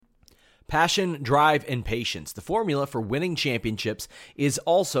Passion, drive, and patience. The formula for winning championships is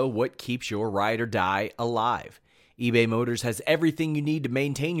also what keeps your ride or die alive. eBay Motors has everything you need to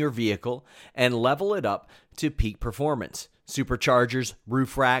maintain your vehicle and level it up to peak performance. Superchargers,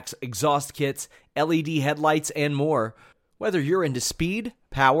 roof racks, exhaust kits, LED headlights, and more. Whether you're into speed,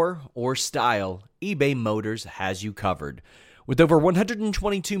 power, or style, eBay Motors has you covered. With over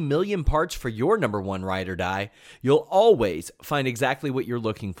 122 million parts for your number one ride or die, you'll always find exactly what you're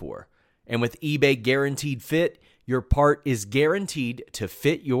looking for. And with eBay Guaranteed Fit, your part is guaranteed to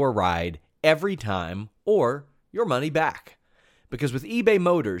fit your ride every time or your money back. Because with eBay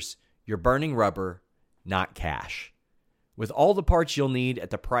Motors, you're burning rubber, not cash. With all the parts you'll need at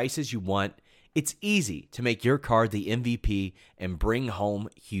the prices you want, it's easy to make your car the MVP and bring home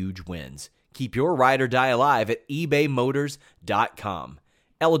huge wins. Keep your ride or die alive at ebaymotors.com.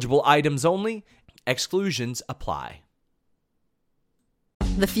 Eligible items only. Exclusions apply.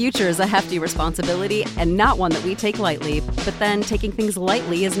 The future is a hefty responsibility and not one that we take lightly. But then taking things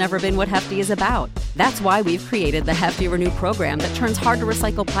lightly has never been what Hefty is about. That's why we've created the Hefty Renew program that turns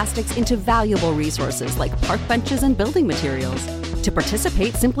hard-to-recycle plastics into valuable resources like park benches and building materials. To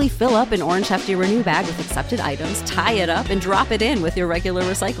participate, simply fill up an orange Hefty Renew bag with accepted items, tie it up, and drop it in with your regular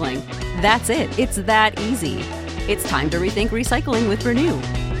recycling. That's it. It's that easy. It's time to rethink recycling with Renew.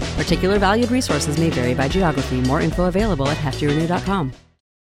 Particular valued resources may vary by geography. More info available at heftyrenew.com.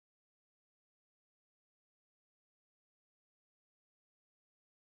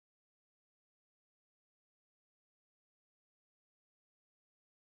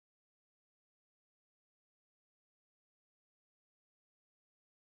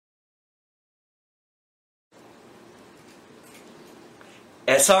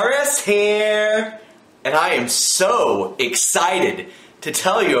 SRS here, and I am so excited to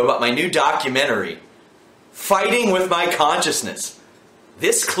tell you about my new documentary, Fighting with My Consciousness.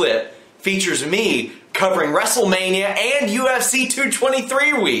 This clip features me covering WrestleMania and UFC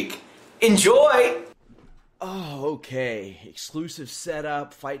 223 week. Enjoy! Oh, okay. Exclusive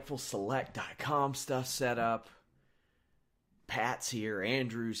setup, FightfulSelect.com stuff set up. Pat's here,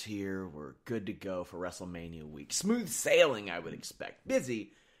 Andrew's here. We're good to go for WrestleMania week. Smooth sailing, I would expect.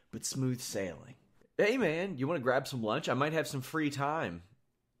 Busy, but smooth sailing. Hey, man, you want to grab some lunch? I might have some free time.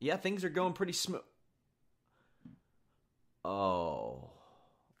 Yeah, things are going pretty smooth. Oh.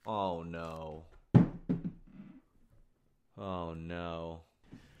 Oh, no. Oh, no.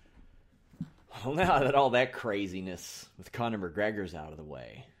 Well, now that all that craziness with Conor McGregor's out of the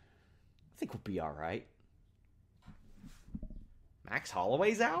way, I think we'll be all right. Max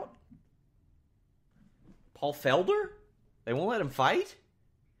Holloway's out? Paul Felder? They won't let him fight?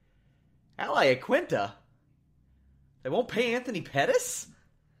 Ally Aquinta? They won't pay Anthony Pettis?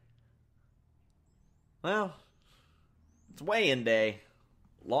 Well, it's weigh-in day.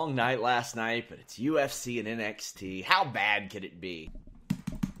 Long night last night, but it's UFC and NXT. How bad could it be?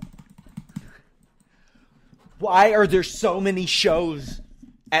 Why are there so many shows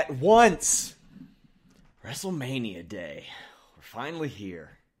at once? WrestleMania Day. Finally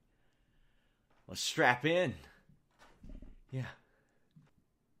here. Let's strap in. Yeah.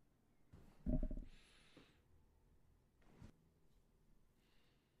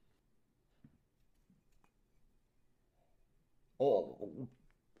 Oh.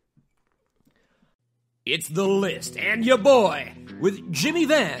 It's The List and your boy with Jimmy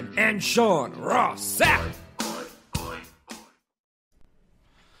Van and Sean Ross Sapp.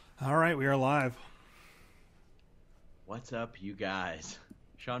 All right, we are live. What's up, you guys?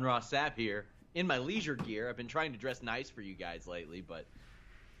 Sean Ross Sapp here. In my leisure gear. I've been trying to dress nice for you guys lately, but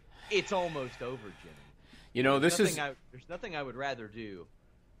it's almost over, Jimmy. You know, there's nothing I would rather do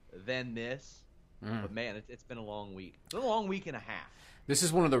than this. But man, it's been a long week. It's been a long week and a half. This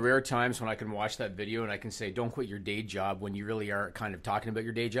is one of the rare times when I can watch that video and I can say, don't quit your day job when you really are kind of talking about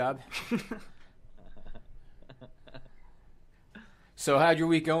your day job. So how'd your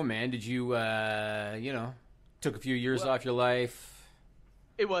week go, man? Did you, took a few years off your life?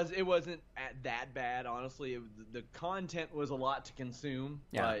 It wasn't that bad, honestly. The content was a lot to consume,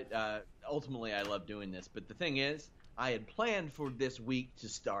 but ultimately I love doing this. But the thing is, I had planned for this week to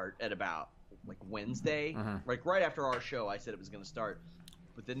start at about Wednesday, right after our show. I said it was going to start,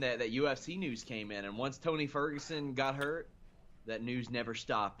 but then that UFC news came in, and once Tony Ferguson got hurt, that news never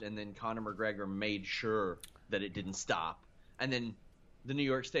stopped. And then Conor McGregor made sure that it didn't stop, and then the New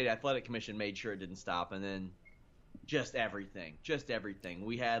York State Athletic Commission made sure it didn't stop, and then just everything.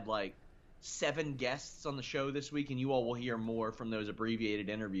 We had 7 guests on the show this week, and you all will hear more from those abbreviated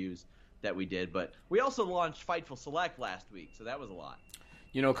interviews that we did. But we also launched Fightful Select last week, so that was a lot.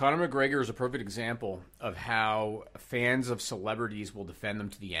 You know, Conor McGregor is a perfect example of how fans of celebrities will defend them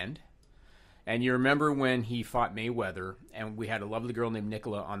to the end. And you remember when he fought Mayweather, and we had a lovely girl named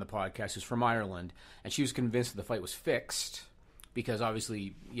Nicola on the podcast who's from Ireland, and she was convinced that the fight was fixed because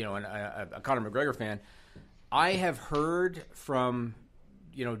obviously, a Conor McGregor fan. I have heard from,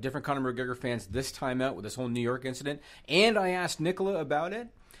 different Conor McGregor fans this time out with this whole New York incident, and I asked Nicola about it,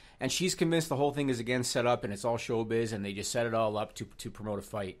 and she's convinced the whole thing is again set up and it's all showbiz, and they just set it all up to promote a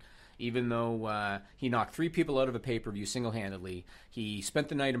fight. Even though he knocked 3 people out of a pay-per-view single-handedly, he spent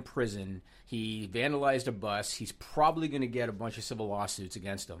the night in prison, he vandalized a bus, he's probably going to get a bunch of civil lawsuits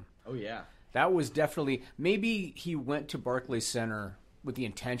against him. Oh, yeah. That was definitely, maybe he went to Barclays Center with the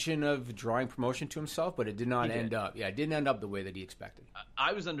intention of drawing promotion to himself, but it did not end up. Yeah, it didn't end up the way that he expected.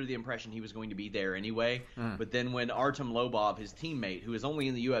 I was under the impression he was going to be there anyway, but then when Artem Lobov, his teammate, who is only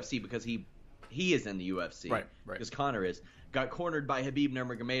in the UFC because he is in the UFC, right, because Conor is, got cornered by Khabib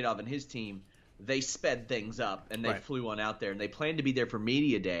Nurmagomedov and his team, they sped things up and they flew on out there, and they planned to be there for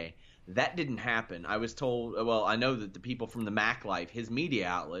media day. That didn't happen. I was told, well, I know that the people from the Mac Life, his media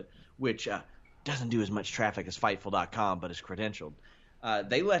outlet, which doesn't do as much traffic as Fightful.com but is credentialed,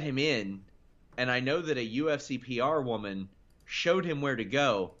 they let him in, and I know that a UFC PR woman showed him where to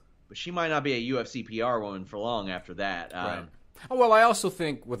go, but she might not be a UFC PR woman for long after that. Right. Oh, well, I also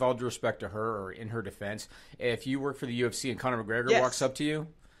think, with all due respect to her, or in her defense, if you work for the UFC and Conor McGregor walks up to you,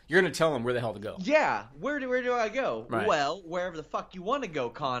 you're going to tell him where the hell to go. Yeah, where do I go? Right. Well, wherever the fuck you want to go,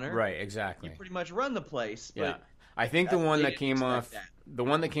 Conor. Right, exactly. You pretty much run the place. But yeah, I think the one that came off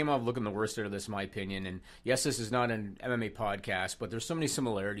looking the worst out of this, in my opinion, and yes, this is not an MMA podcast, but there's so many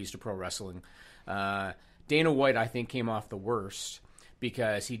similarities to pro wrestling. Dana White, I think, came off the worst.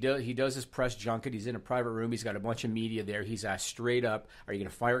 Because he does his press junket. He's in a private room. He's got a bunch of media there. He's asked straight up, are you going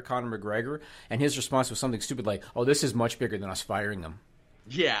to fire Conor McGregor? And his response was something stupid like, oh, this is much bigger than us firing him.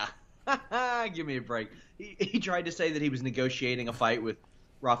 Yeah. Give me a break. He tried to say that he was negotiating a fight with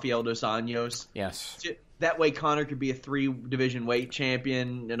Rafael dos Anjos. Yes. That way Conor could be a 3-division weight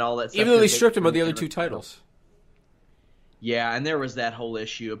champion and all that stuff. Even though they stripped him of the other 2 titles. Yeah, and there was that whole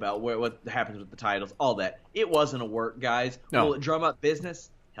issue about what happens with the titles, all that. It wasn't a work, guys. No. Will it drum up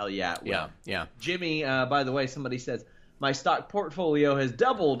business? Hell yeah, it will. Yeah. Jimmy, by the way, somebody says, my stock portfolio has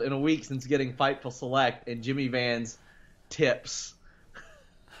doubled in a week since getting Fightful Select and Jimmy Van's tips.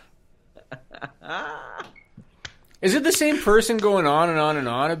 Is it the same person going on and on and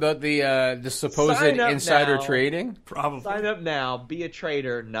on about the supposed insider trading? Probably. Sign up now. Be a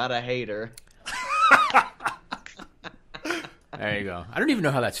trader, not a hater. There you go. I don't even know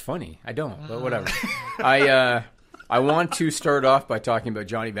how that's funny. I don't, but whatever. I want to start off by talking about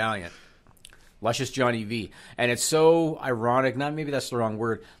Johnny Valiant, Luscious Johnny V. And it's so ironic, maybe that's the wrong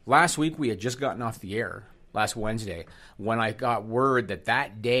word. Last week we had just gotten off the air, last Wednesday, when I got word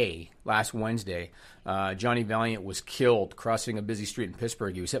that day, last Wednesday, Johnny Valiant was killed crossing a busy street in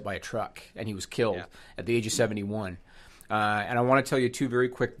Pittsburgh. He was hit by a truck, and he was killed at the age of 71. And I want to tell you 2 very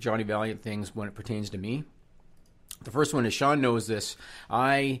quick Johnny Valiant things when it pertains to me. The first one is, Sean knows this,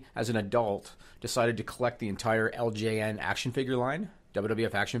 I, as an adult, decided to collect the entire LJN action figure line,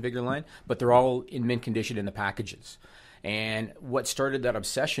 WWF action figure line, but they're all in mint condition in the packages. And what started that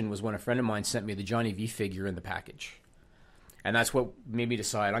obsession was when a friend of mine sent me the Johnny V figure in the package. And that's what made me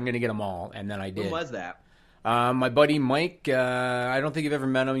decide I'm going to get them all, and then I did. Who was that? My buddy Mike, I don't think you've ever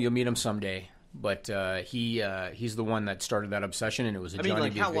met him. You'll meet him someday. But he's the one that started that obsession, and it was a Johnny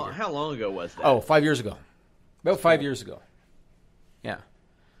V figure. How long ago was that? Oh, 5 years ago. About 5 years ago. Yeah.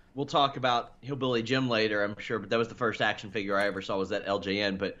 We'll talk about Hillbilly Jim later, I'm sure, but that was the first action figure I ever saw was that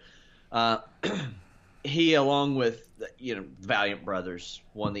LJN. But he, along with Valiant Brothers,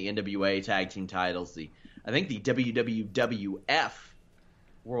 won the NWA tag team titles, I think the WWF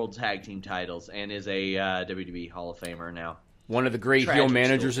World Tag Team titles, and is a WWE Hall of Famer now. One of the great heel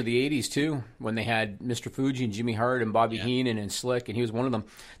managers of the 80s, too, when they had Mr. Fuji and Jimmy Hart and Bobby Heenan and Slick, and he was one of them.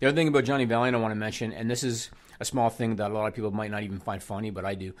 The other thing about Johnny Valiant I want to mention, and this is a small thing that a lot of people might not even find funny, but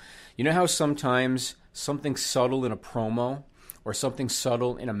I do. You know how sometimes something subtle in a promo or something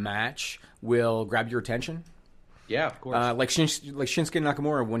subtle in a match will grab your attention? Yeah, of course. Like Shinsuke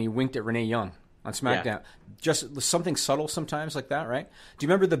Nakamura when he winked at Renee Young on SmackDown. Yeah. Just something subtle sometimes like that, right? Do you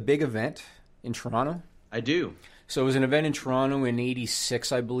remember the big event in Toronto? I do. So it was an event in Toronto in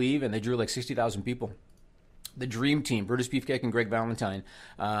 '86, I believe, and they drew like 60,000 people. The Dream Team, Brutus Beefcake and Greg Valentine,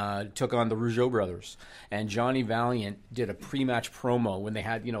 took on the Rougeau brothers. And Johnny Valiant did a pre-match promo when they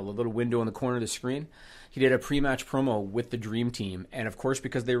had, the little window in the corner of the screen. He did a pre-match promo with the Dream Team. And, of course,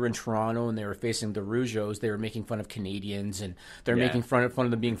 because they were in Toronto and they were facing the Rougeaus, they were making fun of Canadians and they're making fun of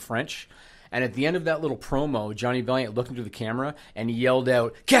them being French. And at the end of that little promo, Johnny Valiant looked into the camera and he yelled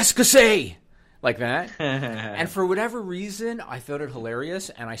out, "Qu'est-ce que c'est?" like that. And for whatever reason, I thought it hilarious,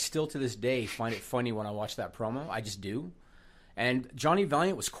 and I still to this day find it funny when I watch that promo. I just do. And Johnny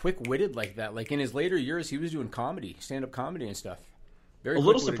Valiant was quick-witted like that. Like in his later years, he was doing comedy, stand-up comedy and stuff. Very a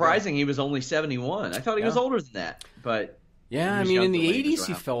little surprising he was only 71. I thought he was older than that, but... Yeah, I mean, in the 80s,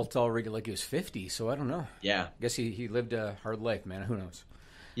 he felt already like he was 50, so I don't know. Yeah. I guess he lived a hard life, man. Who knows?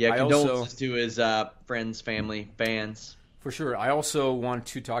 Yeah, condolences to his friends, family, fans. For sure. I also want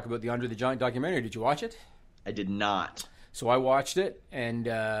to talk about the Andre the Giant documentary. Did you watch it? I did not. So I watched it, and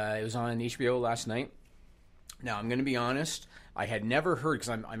it was on HBO last night. Now, I'm going to be honest. I had never heard, because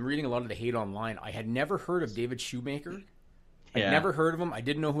I'm reading a lot of the hate online, I had never heard of David Shoemaker. Yeah. I'd never heard of him. I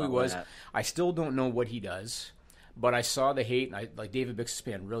didn't know who he was. That. I still don't know what he does. But I saw the hate, and David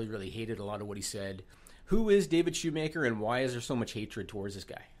Bixenspan really, really hated a lot of what he said. Who is David Shoemaker, and why is there so much hatred towards this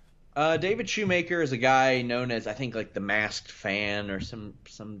guy? David Shoemaker is a guy known as, I think, like the Masked Fan or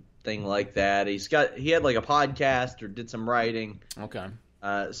something like that. He had like a podcast or did some writing. Okay.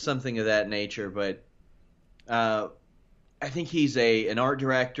 Something of that nature. But I think he's an art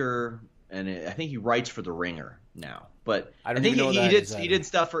director, and I think he writes for The Ringer now. But I think he did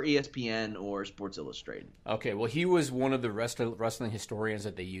stuff for ESPN or Sports Illustrated. Okay, well, he was one of the wrestling historians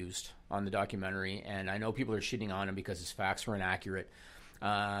that they used on the documentary, and I know people are shitting on him because his facts were inaccurate.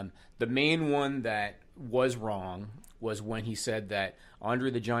 The main one that was wrong was when he said that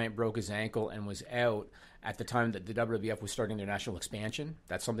Andre the Giant broke his ankle and was out at the time that the WWF was starting their national expansion.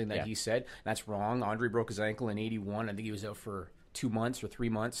 That's something that he said. That's wrong. Andre broke his ankle in 81. I think he was out for 2 months or 3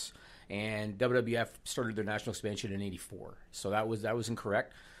 months. And WWF started their national expansion in 84. So that was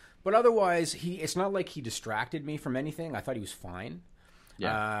incorrect. But otherwise, it's not like he distracted me from anything. I thought he was fine.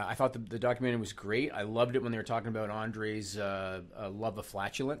 Yeah. I thought the documentary was great. I loved it when they were talking about Andre's love of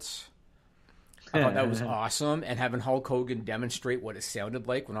flatulence. I thought that was awesome. And having Hulk Hogan demonstrate what it sounded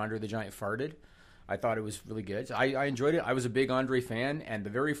like when Andre the Giant farted, I thought it was really good. I enjoyed it. I was a big Andre fan. And the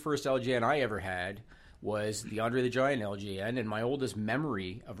very first LJN I ever had was the Andre the Giant LJN, and my oldest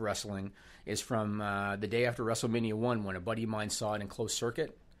memory of wrestling is from the day after WrestleMania 1 when a buddy of mine saw it in closed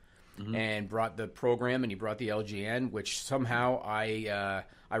circuit and brought the program, and he brought the LJN, which somehow I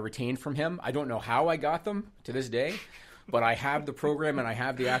retained from him. I don't know how I got them to this day, but I have the program and I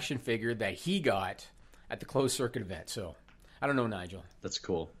have the action figure that he got at the closed circuit event. So I don't know, Nigel. That's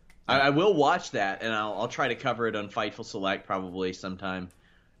cool. I will watch that, and I'll try to cover it on Fightful Select probably sometime.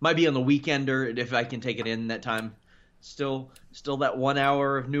 Might be on the Weekender if I can take it in that time. Still that 1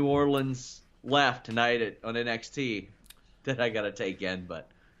 hour of New Orleans left tonight on NXT that I got to take in. But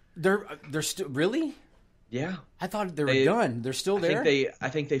they're still really? Yeah, I thought they were done. They're still there. I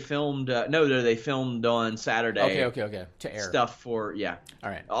think they filmed. They filmed on Saturday. Okay. To air stuff for All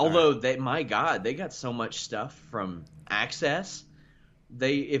right. Although my God, they got so much stuff from Access.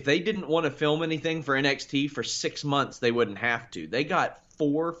 If they didn't want to film anything for NXT for 6 months, they wouldn't have to. They got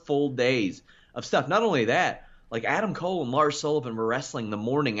 4 full days of stuff. Not only that, like Adam Cole and Lars Sullivan were wrestling the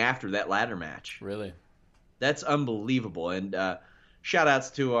morning after that ladder match. Really? That's unbelievable. And shout outs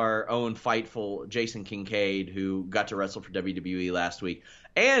to our own Fightful Jason Kincaid, who got to wrestle for WWE last week.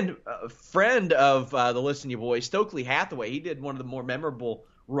 And a friend of the Listen You Boys, Stokely Hathaway. He did one of the more memorable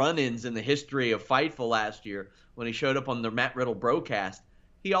run-ins in the history of Fightful last year when he showed up on the Matt Riddle broadcast.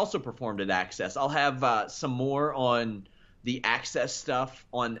 He also performed at Access. I'll have some more on the Access stuff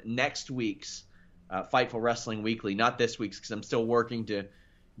on next week's Fightful Wrestling Weekly, not this week's, because I'm still working to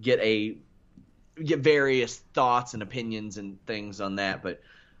get various thoughts and opinions and things on that. But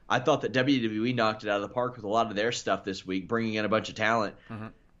I thought that WWE knocked it out of the park with a lot of their stuff this week, bringing in a bunch of talent. Mm-hmm.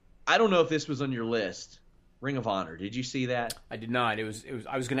 I don't know if this was on your list. Ring of Honor. Did you see that? I did not. It was.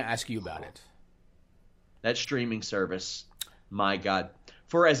 I was going to ask you about it. That streaming service, my God.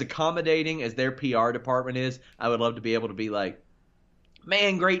 For as accommodating as their PR department is, I would love to be able to be like,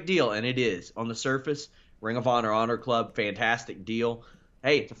 man, great deal. And it is. On the surface, Ring of Honor, Honor Club, fantastic deal.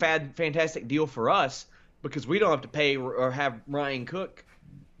 Hey, it's a fantastic deal for us because we don't have to pay or have Ryan Cook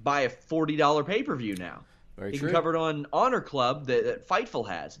buy a $40 pay-per-view now. Very he true. can cover it on Honor Club that Fightful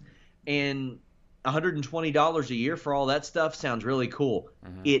has. And $120 a year for all that stuff sounds really cool.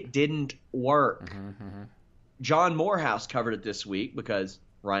 Mm-hmm. It didn't work. Mm-hmm. John Morehouse covered it this week because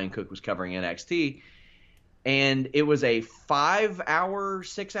Ryan Cook was covering NXT. And it was a 5-hour,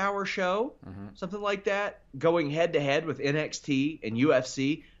 6-hour show, something like that, going head-to-head with NXT and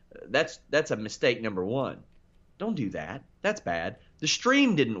UFC. That's a mistake number one. Don't do that. That's bad. The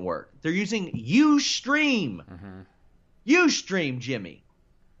stream didn't work. They're using Ustream. Ustream, Jimmy.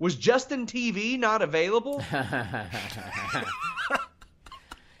 Was Justin TV not available?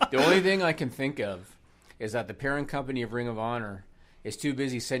 The only thing I can think of is that the parent company of Ring of Honor is too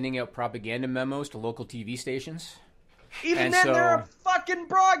busy sending out propaganda memos to local TV stations. Even And then, so- they're a fucking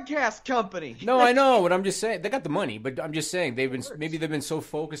broadcast company. No, I know, but I'm just saying they got the money. But I'm just saying they've been so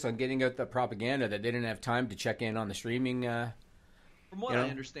focused on getting out the propaganda that they didn't have time to check in on the streaming. From what I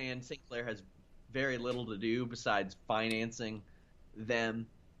understand, Sinclair has very little to do besides financing them.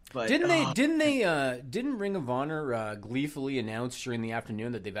 But Didn't Ring of Honor gleefully announce during the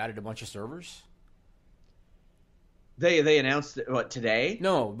afternoon that they've added a bunch of servers? They announced it, what, today?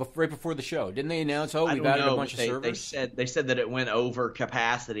 No, right before the show. Didn't they announce, I we've don't added know, a bunch of but servers? They said that it went over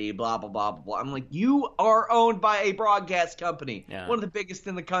capacity, blah, blah, blah, blah, blah. I'm like, you are owned by a broadcast company. Yeah. One of the biggest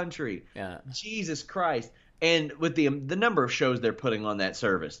in the country. Yeah. Jesus Christ. And with the number of shows they're putting on that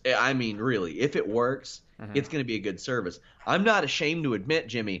service, I mean, really, if it works, it's going to be a good service. I'm not ashamed to admit,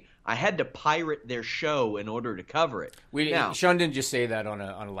 Jimmy, I had to pirate their show in order to cover it. Sean didn't just say that on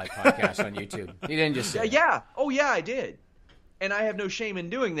a live podcast on YouTube. He didn't just say Yeah. Oh, yeah, I did. And I have no shame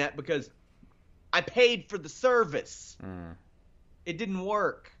in doing that because I paid for the service. It didn't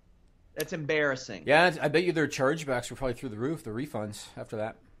work. That's embarrassing. Yeah, I bet you their chargebacks were probably through the roof, the refunds after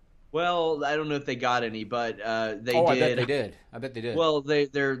that. Well, I don't know if they got any, but they did. I bet they did. I bet they did. Well,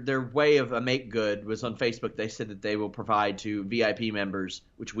 their way of a make good was on Facebook. They said that they will provide to VIP members,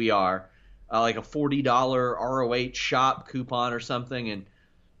 which we are, like a $40 ROH shop coupon or something. And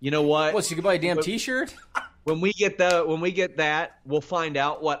you know what? So you could buy a damn T-shirt? When we get that, we'll find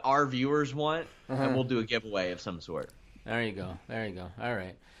out what our viewers want, and we'll do a giveaway of some sort. There you go. All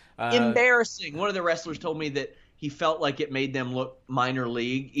right. Embarrassing. One of the wrestlers told me that he felt like it made them look minor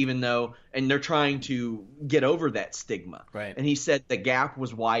league, even though, and they're trying to get over that stigma. Right. And he said the gap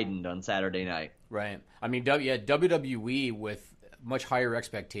was widened on Saturday night. Right. I mean, WWE with much higher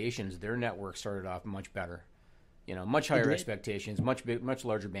expectations, their network started off much better. Much higher expectations, much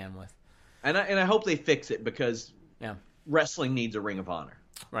larger bandwidth. And I hope they fix it because Yeah. wrestling needs a Ring of Honor.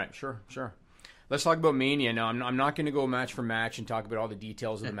 Right. Sure. Let's talk about Mania now. I'm not going to go match for match and talk about all the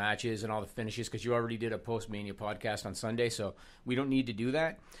details of the matches and all the finishes because you already did a post-Mania podcast on Sunday, so we don't need to do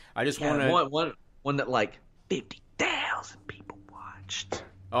that. I just want to... One that like 50,000 people watched.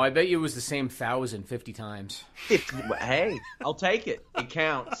 Oh, I bet you it was the same 1,050 times. 50, hey, I'll take it. It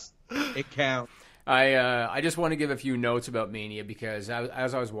counts. It counts. I just want to give a few notes about Mania because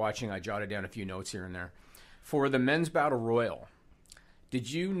as I was watching, I jotted down a few notes here and there. For the Men's Battle Royal, did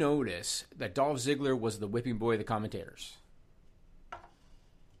you notice that Dolph Ziggler was the whipping boy of the commentators?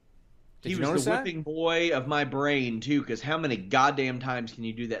 He was the whipping boy of my brain, too, because how many goddamn times can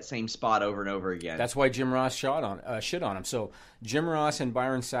you do that same spot over and over again? That's why Jim Ross shit on him. So Jim Ross and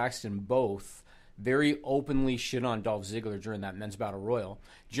Byron Saxton both very openly shit on Dolph Ziggler during that Men's Battle Royal.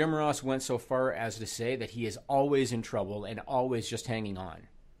 Jim Ross went so far as to say that he is always in trouble and always just hanging on.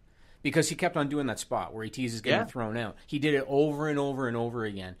 Because he kept on doing that spot where he teases getting thrown out. He did it over and over and over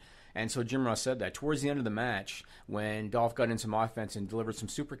again. And so Jim Ross said that. Towards the end of the match, when Dolph got in some offense and delivered some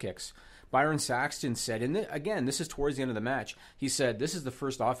super kicks, Byron Saxton said, and again, this is towards the end of the match, he said, this is the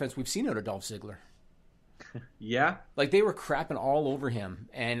first offense we've seen out of Dolph Ziggler. Yeah. Like, they were crapping all over him.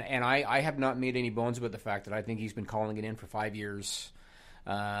 And I have not made any bones about the fact that I think he's been calling it in for 5 years.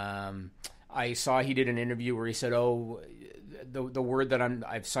 I saw he did an interview where he said, the word that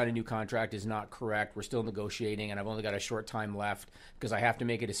I've signed a new contract is not correct. We're still negotiating, and I've only got a short time left because I have to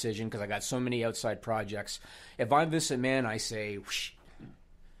make a decision because I got so many outside projects. If I'm Vince McMahon, I say, whoosh.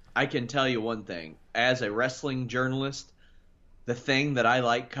 I can tell you one thing. As a wrestling journalist, the thing that I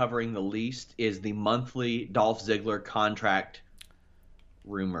like covering the least is the monthly Dolph Ziggler contract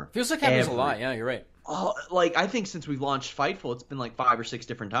rumor. Feels like happens a lot. Yeah, you're right. Oh, like, I think since we've launched Fightful, it's been like 5 or 6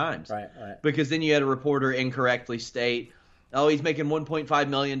 different times. Right. Because then you had a reporter incorrectly state, he's making $1.5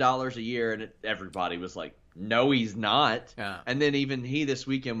 million a year, and everybody was like, no, he's not. Yeah. And then even he this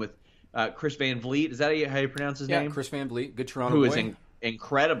weekend with Chris Van Vliet, is that how you pronounce his name? Yeah, Chris Van Vliet, good Toronto who boy. is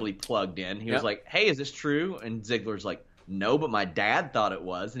incredibly plugged in. He was like, hey, is this true? And Ziggler's like, no, but my dad thought it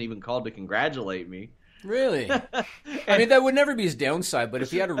was, and even called to congratulate me. Really? I mean, that would never be his downside, but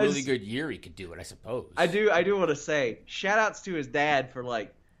if he had a really good year, he could do it, I suppose. I do want to say, shout-outs to his dad for,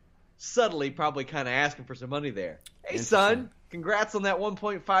 like, subtly probably kind of asking for some money there. Hey, son, congrats on that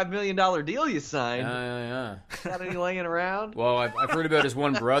 $1.5 million deal you signed. Yeah. Got any laying around? Well, I've heard about his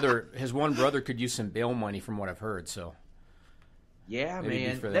one brother. His one brother could use some bail money from what I've heard, so. Yeah, maybe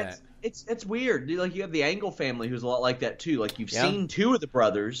man. for that. It's weird. Like, you have the Angle family who's a lot like that, too. Like, you've seen 2 of the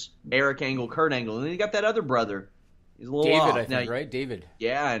brothers, Eric Angle, Kurt Angle, and then you got that other brother. He's a little David, off. I think, right? David.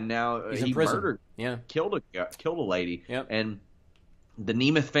 Yeah, and now He's in he prison. murdered, killed a lady. Yep. And the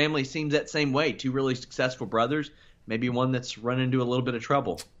Nemeth family seems that same way. 2 really successful brothers, maybe one that's run into a little bit of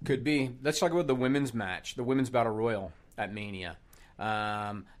trouble. Could be. Let's talk about the women's match, the women's battle royal at Mania.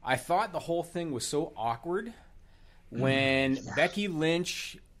 I thought the whole thing was so awkward when Becky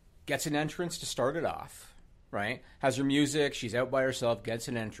Lynch gets an entrance to start it off, right? Has her music, she's out by herself, gets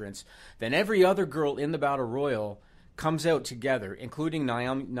an entrance. Then every other girl in the Battle Royal comes out together, including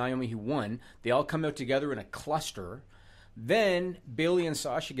Naomi who won. They all come out together in a cluster. Then Bayley and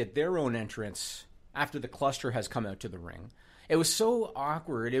Sasha get their own entrance after the cluster has come out to the ring. It was so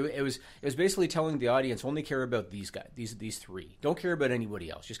awkward. It was basically telling the audience, only care about these guys, these three. Don't care about anybody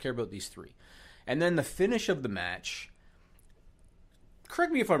else. Just care about these three. And then the finish of the match.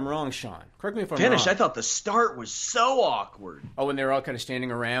 Correct me if I'm wrong, Sean. Correct me if I'm wrong. I thought the start was so awkward. Oh, and they were all kind of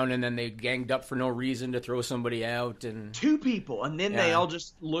standing around, and then they ganged up for no reason to throw somebody out. And two people, and then they all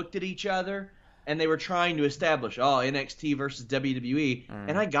just looked at each other, and they were trying to establish, NXT versus WWE,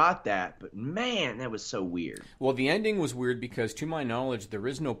 and I got that, but man, that was so weird. Well, the ending was weird because, to my knowledge, there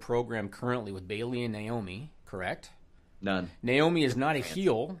is no program currently with Bayley and Naomi, correct? None. Naomi is not a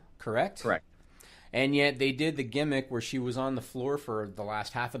heel, correct? Correct. And yet they did the gimmick where she was on the floor for the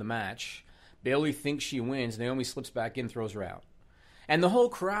last half of the match. Bayley thinks she wins. Naomi slips back in, throws her out. And the whole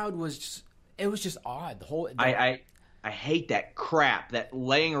crowd was just odd. I hate that crap, that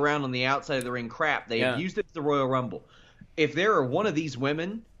laying around on the outside of the ring crap. They have used it at the Royal Rumble. If there are one of these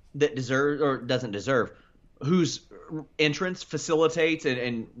women that deserves or doesn't deserve, whose entrance facilitates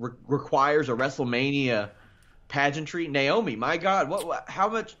and requires a WrestleMania pageantry, Naomi, my God, how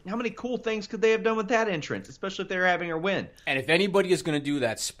many cool things could they have done with that entrance, especially if they were having her win? And if anybody is going to do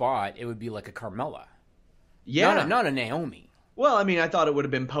that spot, it would be like a Carmella. Yeah. Not a Naomi. Well, I mean, I thought it would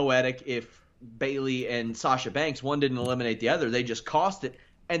have been poetic if Bayley and Sasha Banks, one didn't eliminate the other, they just cost it,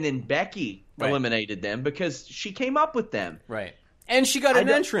 and then Becky eliminated them because she came up with them. Right. And she got an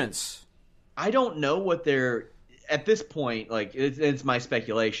entrance. I don't know what they're, at this point, like, it's my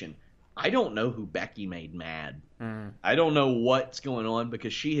speculation. I don't know who Becky made mad. I don't know what's going on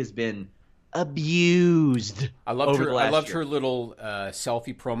because she has been abused. I loved her little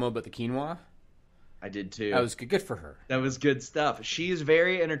selfie promo about the quinoa. I did too. That was good for her. That was good stuff. She is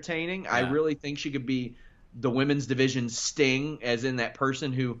very entertaining. Yeah. I really think she could be the women's division's Sting, as in that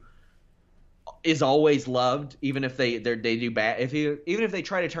person who is always loved, even if they do bad. Even if they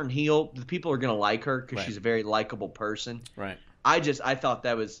try to turn heel, the people are going to like her because she's a very likable person. Right. I thought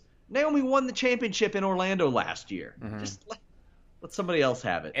that was. Naomi won the championship in Orlando last year. Just let somebody else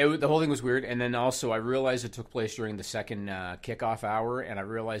have it. The whole thing was weird. And then also I realized it took place during the second kickoff hour, and I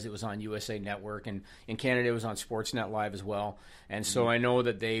realized it was on USA Network. And in Canada, it was on Sportsnet Live as well. And so I know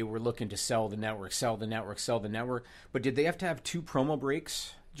that they were looking to sell the network. But did they have to have 2 promo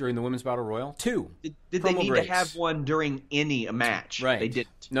breaks during the Women's Battle Royal? 2. Did they need to have one during any match? Right. They didn't.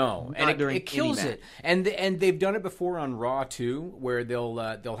 No. And it kills it. And they've done it before on Raw, too, where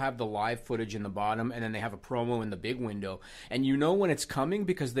they'll have the live footage in the bottom, and then they have a promo in the big window. And you know when it's coming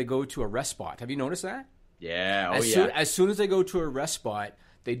because they go to a rest spot. Have you noticed that? Yeah. As soon as they go to a rest spot,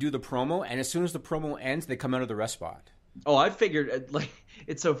 they do the promo, and as soon as the promo ends, they come out of the rest spot. Oh, I figured,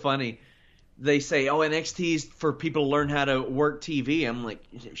 it's so funny. They say, NXT is for people to learn how to work TV. I'm like,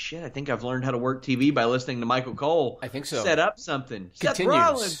 shit, I think I've learned how to work TV by listening to Michael Cole. I think so. Set up something. Continues. Seth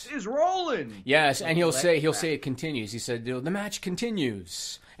Rollins is rolling. Yes, and he'll say it continues. He said, the match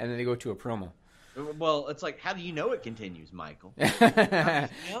continues. And then they go to a promo. Well, it's like, how do you know it continues, Michael?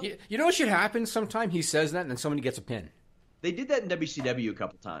 You know what should happen sometime? He says that, and then somebody gets a pin. They did that in WCW a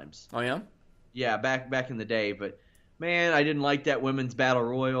couple times. Oh, yeah? Yeah, back in the day, but... Man, I didn't like that women's battle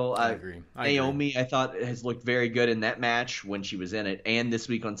royal. I agree. Naomi, I thought, has looked very good in that match when she was in it, and this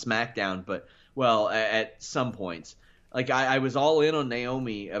week on SmackDown. But at some points, like I was all in on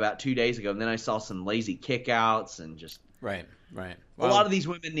Naomi about 2 days ago, and then I saw some lazy kickouts and just right. Well, a lot of these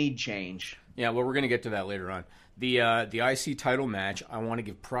women need change. Yeah, well, we're going to get to that later on. The IC title match. I want to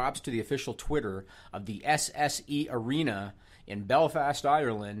give props to the official Twitter of the SSE Arena in Belfast,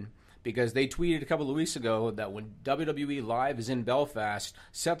 Ireland. Because they tweeted a couple of weeks ago that when WWE Live is in Belfast,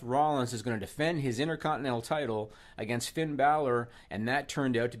 Seth Rollins is going to defend his Intercontinental title against Finn Balor, and that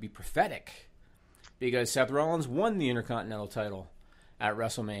turned out to be prophetic. Because Seth Rollins won the Intercontinental title at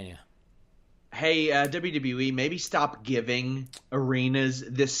WrestleMania. Hey, WWE, maybe stop giving arenas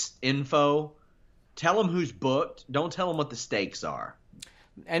this info. Tell them who's booked. Don't tell them what the stakes are.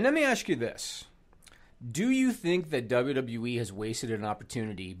 And let me ask you this. Do you think that WWE has wasted an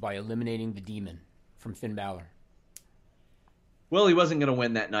opportunity by eliminating the Demon from Finn Balor? Well, he wasn't going to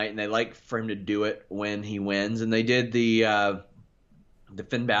win that night, and they like for him to do it when he wins. And they did the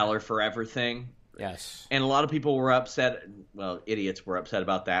Finn Balor Forever thing Yes. And a lot of people were upset. Well, idiots were upset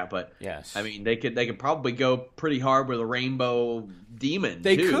about that, but Yes. I mean, they could probably go pretty hard with a rainbow demon.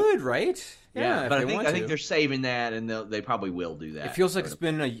 They too. could, right? Yeah, if but they I want think to. they're saving that, and they probably will do that. It feels like it's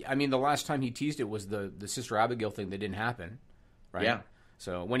been I mean, the last time he teased it was the Sister Abigail thing that didn't happen, right? Yeah.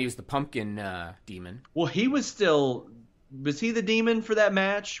 So when he was the pumpkin demon. Well, he was he the demon for that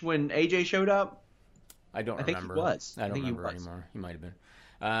match when AJ showed up? I don't I think remember. he was. I don't I think he remember was. anymore. He might have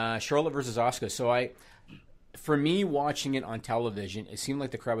been. Charlotte versus Asuka. So for me, watching it on television, it seemed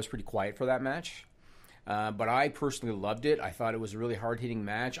like the crowd was pretty quiet for that match. But I personally loved it. I thought it was a really hard-hitting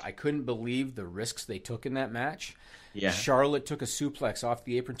match. I couldn't believe the risks they took in that match. Yeah. Charlotte took a suplex off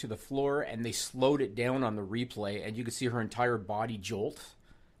the apron to the floor, and they slowed it down on the replay, and you could see her entire body jolt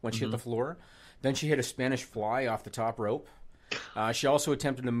when she hit the floor. Then she hit a Spanish fly off the top rope. She also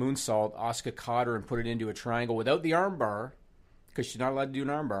attempted a moonsault. Asuka caught her and put it into a triangle without the armbar, because she's not allowed to do an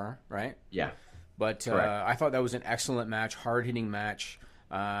armbar, right? Yeah. But I thought that was an excellent match, hard-hitting match.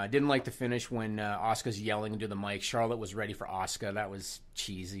 Didn't like the finish when Asuka's yelling into the mic. Charlotte was ready for Asuka. That was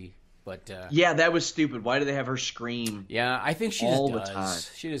cheesy. But Yeah, that was stupid. Why do they have her scream? yeah, I think she all just the does.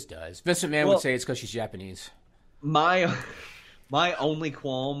 time? She just does. Vince McMahon Well- would say it's because she's Japanese. My only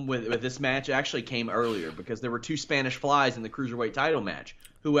qualm with this match actually came earlier because there were 2 Spanish flies in the Cruiserweight title match.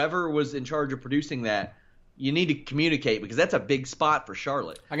 Whoever was in charge of producing that, you need to communicate because that's a big spot for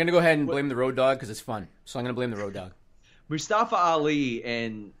Charlotte. I'm going to go ahead and blame the Road Dogg because it's fun. So I'm going to blame the Road Dogg. Mustafa Ali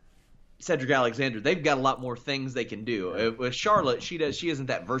and Cedric Alexander, they've got a lot more things they can do. With Charlotte, she isn't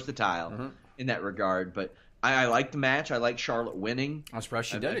that versatile in that regard, but I like the match. I like Charlotte winning. I'm surprised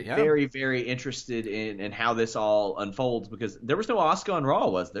she I'm did it, yeah. very, very interested in how this all unfolds because there was no Asuka on Raw,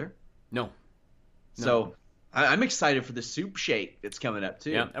 was there? No. So I'm excited for the Soup Shake that's coming up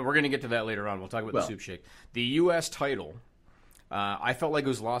too. Yeah, and we're going to get to that later on. We'll talk about the Well- Soup Shake. The U.S. title, I felt like it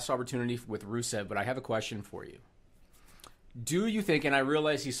was a lost opportunity with Rusev, but I have a question for you. Do you think, and I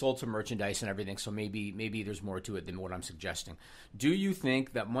realize he sold some merchandise and everything, so maybe there's more to it than what I'm suggesting. Do you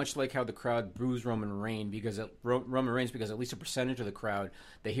think that much like how the crowd boos Roman Reigns because at least a percentage of the crowd,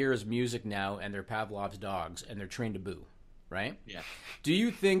 they hear his music now and they're Pavlov's dogs and they're trained to boo, right? Yeah. Do you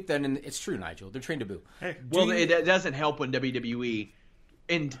think that, it's true, Nigel, they're trained to boo. Hey, Well, it doesn't help when WWE,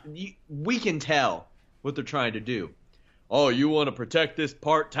 and we can tell what they're trying to do. Oh, you want to protect this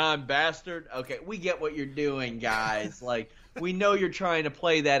part-time bastard? Okay, we get what you're doing, guys. Like, we know you're trying to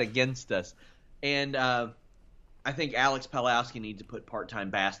play that against us. And I think Alex Palowski needs to put part-time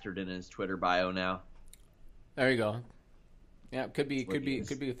bastard in his Twitter bio now. There you go. Yeah, could be That's what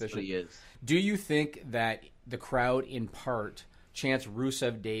he efficient. is. Do you think that the crowd, in part, chants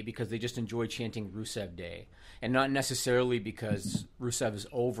Rusev Day because they just enjoy chanting Rusev Day, and not necessarily because Rusev is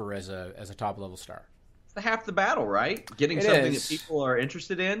over as a top level star? It's half the battle, right? Getting It something is. that people are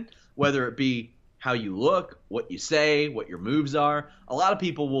interested in, whether it be how you look, what you say, what your moves are. A lot of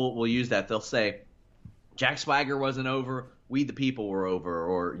people will use that. They'll say, Jack Swagger wasn't over, We the People were over,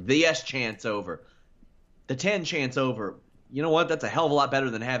 or the Yes chant's over. The 10 chant's over. You know what? That's a hell of a lot better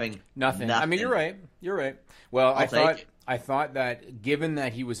than having Nothing. I mean, you're right. You're right. Well, I'll take it. I thought that given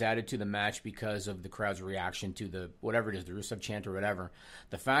that he was added to the match because of the crowd's reaction to the whatever it is, the Rusev chant or whatever,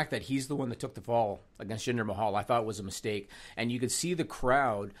 the fact that he's the one that took the fall against Jinder Mahal, I thought was a mistake. And you could see the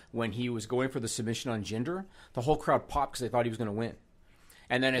crowd when he was going for the submission on Jinder, the whole crowd popped because they thought he was going to win.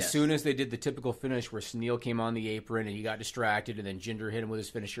 And then as soon as they did the typical finish where Sunil came on the apron and he got distracted and then Jinder hit him with his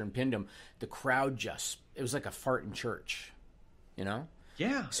finisher and pinned him, the crowd it was like a fart in church, you know?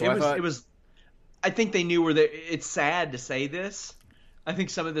 Yeah. So it was. I think they knew where they. It's sad to say this. I think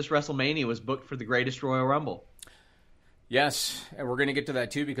some of this WrestleMania was booked for the greatest Royal Rumble. Yes, and we're going to get to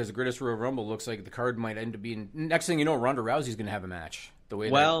that too because the greatest Royal Rumble looks like the card might end up being. Next thing you know, Ronda Rousey's going to have a match. The way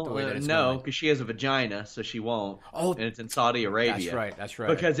that it's no, going. because she has a vagina, so she won't. Oh, and it's in Saudi Arabia. That's right.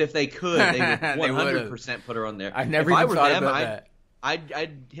 Because if they could, they would 100% put her on there. I've never if I even were thought them, about that.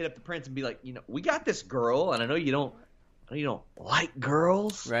 I'd hit up the Prince and be like, we got this girl, and I know you don't like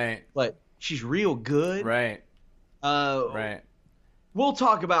girls, Right. But she's real good, Right. Right. We'll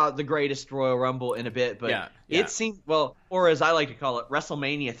talk about the greatest Royal Rumble in a bit, but Yeah. it seemed, or as I like to call it,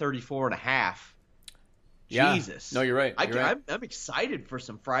 WrestleMania 34 and a half. Yeah. Jesus. No, you're right. I'm excited for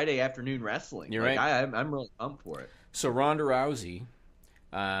some Friday afternoon wrestling. You're right. right. I'm really pumped for it. So Ronda Rousey,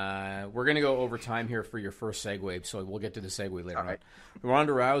 we're going to go over time here for your first segue, so we'll get to the segue later. All right. On.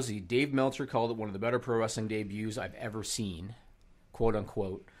 Ronda Rousey, Dave Meltzer called it one of the better pro wrestling debuts I've ever seen, quote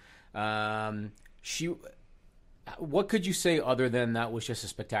unquote. What could you say other than that was just a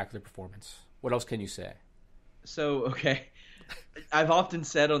spectacular performance? What else can you say? So, okay. I've often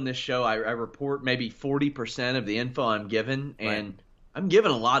said on this show, I report maybe 40% of the info I'm given, and I'm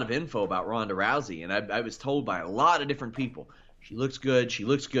given a lot of info about Ronda Rousey, and I was told by a lot of different people, she looks good, she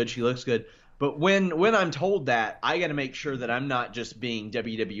looks good, she looks good. But when I'm told that, I got to make sure that I'm not just being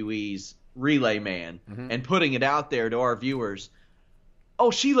WWE's relay man and putting it out there to our viewers.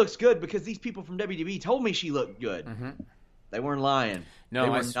 Oh, she looks good because these people from WWE told me she looked good. They weren't lying. No, they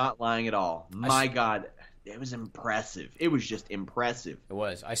were not lying at all. My God, it was impressive. It was just impressive. It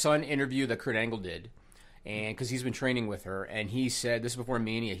was. I saw an interview that Kurt Angle did, and because he's been training with her, and he said, this is before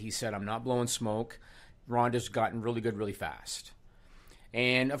Mania, he said, I'm not blowing smoke. Ronda's gotten really good really fast.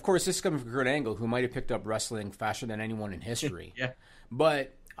 And, of course, this is coming from Kurt Angle, who might have picked up wrestling faster than anyone in history. Yeah.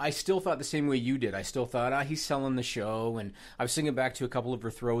 But I still thought the same way you did. I still thought, he's selling the show. And I was thinking back to a couple of her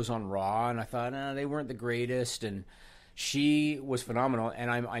throws on Raw, and I thought, they weren't the greatest. And she was phenomenal.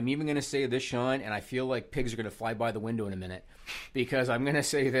 And I'm even going to say this, Sean, and I feel like pigs are going to fly by the window in a minute, because I'm going to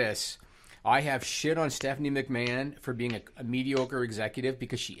say this. I have shit on Stephanie McMahon for being a mediocre executive,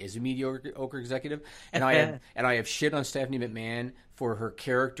 because she is a mediocre executive, and I have shit on Stephanie McMahon for her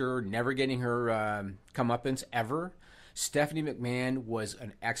character never getting her comeuppance ever. Stephanie McMahon was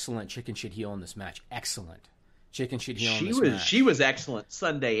an excellent chicken shit heel in this match. Excellent chicken shit heel in this match. She was excellent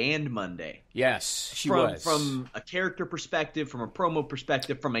Sunday and Monday. Yes, she was. From a character perspective, from a promo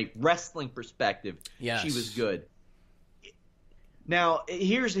perspective, from a wrestling perspective, yes, she was good. Now,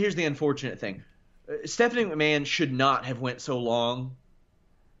 here's the unfortunate thing. Stephanie McMahon should not have went so long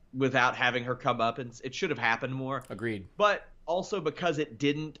without having her comeuppance. It should have happened more. Agreed. But also because it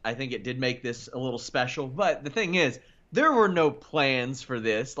didn't, I think it did make this a little special. But the thing is, there were no plans for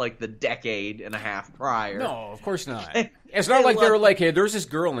this like the decade and a half prior. No, of course not. It's not like they were like, hey, there's this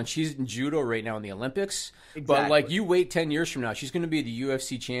girl and she's in judo right now in the Olympics. Exactly. But like, you wait 10 years from now, she's going to be the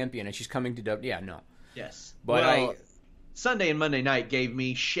UFC champion and she's coming to WWE. Yeah, no. Yes. But Sunday and Monday night gave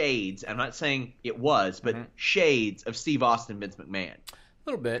me shades. I'm not saying it was, but shades of Steve Austin, Vince McMahon. A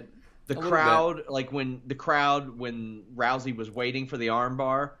little bit. The crowd, like when Rousey was waiting for the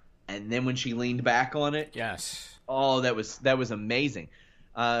armbar, and then when she leaned back on it. Yes. Oh, that was amazing.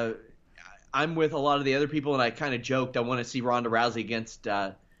 I'm with a lot of the other people, and I kind of joked I want to see Ronda Rousey against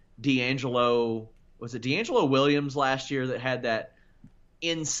D'Angelo. Was it D'Angelo Williams last year that had that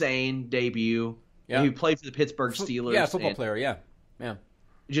insane debut? Yeah. Who played for the Pittsburgh Steelers. Yeah, football player, yeah.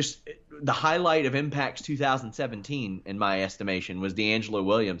 Just the highlight of Impact's 2017, in my estimation, was D'Angelo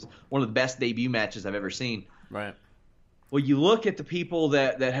Williams. One of the best debut matches I've ever seen. Right. Well, you look at the people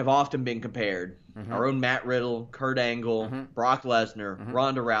that have often been compared. Our own Matt Riddle, Kurt Angle, Brock Lesnar,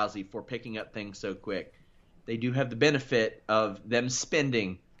 Ronda Rousey, for picking up things so quick. They do have the benefit of them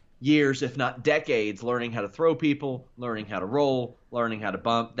spending years, if not decades, learning how to throw people, learning how to roll, learning how to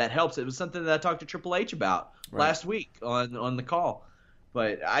bump. That helps. It was something that I talked to Triple H about last week on the call.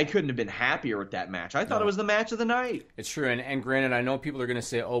 But I couldn't have been happier with that match. I thought it was the match of the night. It's true. And granted, I know people are going to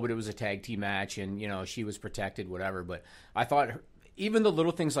say, oh, but it was a tag team match and, she was protected, whatever. But I thought even the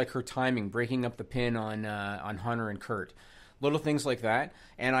little things like her timing, breaking up the pin on Hunter and Kurt, little things like that.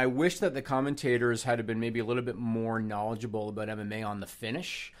 And I wish that the commentators had been maybe a little bit more knowledgeable about MMA on the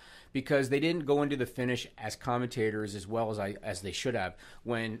finish, because they didn't go into the finish as commentators as well as they should have.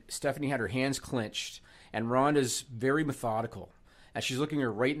 When Stephanie had her hands clenched, and Ronda's very methodical, and she's looking her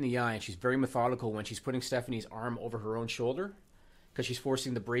right in the eye, and she's very methodical when she's putting Stephanie's arm over her own shoulder because she's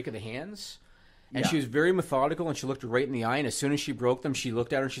forcing the break of the hands. And she was very methodical, and she looked her right in the eye, and as soon as she broke them, she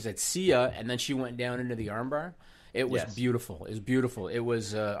looked at her and she said, see ya, and then she went down into the armbar. It was beautiful. It was beautiful. It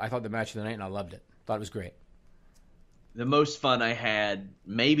was, I thought, the match of the night, and I loved it. Thought it was great. The most fun I had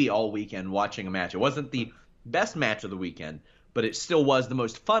maybe all weekend watching a match. It wasn't the best match of the weekend, but it still was the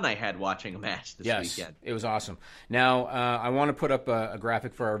most fun I had watching a match this weekend. It was awesome. Now, I want to put up a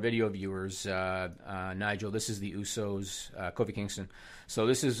graphic for our video viewers. Nigel, this is the Usos, Kofi Kingston. So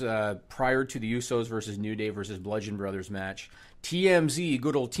this is prior to the Usos versus New Day versus Bludgeon Brothers match. TMZ,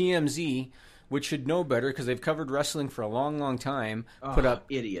 good old TMZ, which should know better because they've covered wrestling for a long, long time.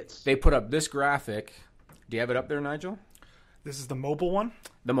 Idiots. They put up this graphic. Do you have it up there, Nigel? This is the mobile one?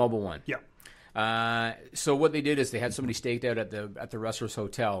 The mobile one. Yeah. So what they did is they had somebody staked out at the Wrestlers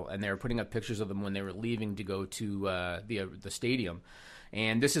Hotel, and they were putting up pictures of them when they were leaving to go to the stadium.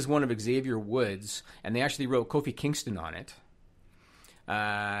 And this is one of Xavier Woods, and they actually wrote Kofi Kingston on it.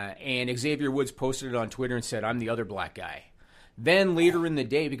 And Xavier Woods posted it on Twitter and said, I'm the other black guy. Then later in the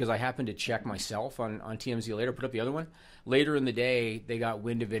day, because I happened to check myself on TMZ later, put up the other one. Later in the day, they got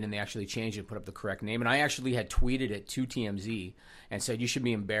wind of it and they actually changed it and put up the correct name. And I actually had tweeted it to TMZ and said, you should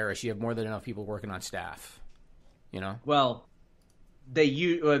be embarrassed. You have more than enough people working on staff. Well,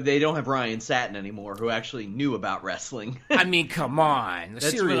 they don't have Ryan Satin anymore, who actually knew about wrestling. I mean, come on.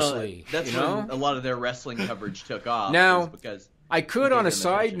 Seriously. That's when a lot of their wrestling coverage took off. Now, because I could on a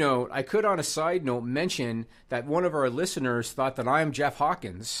side note mention that one of our listeners thought that I'm Jeff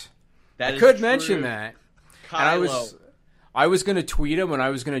Hawkins. That I is could true. mention that. Kylo. And I was going to tweet him, and I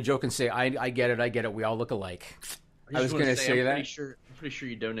was going to joke and say, I get it. We all look alike. I was going to say that. I'm pretty sure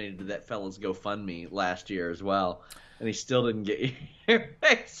you donated to that fella's GoFundMe last year as well, and he still didn't get your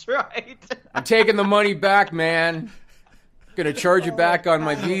face right. I'm taking the money back, man. Going to charge you back on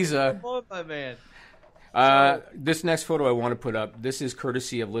my Visa. Come on, my man. This next photo I want to put up, this is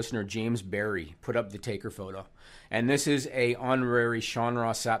courtesy of listener James Barry. Put up the Taker photo. And this is a honorary Sean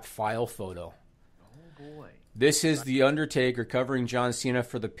Ross Sapp file photo. Oh, boy. This is The Undertaker covering John Cena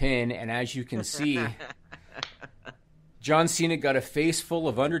for the pin, and as you can see, John Cena got a face full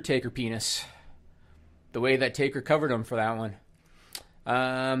of Undertaker penis. The way that Taker covered him for that one.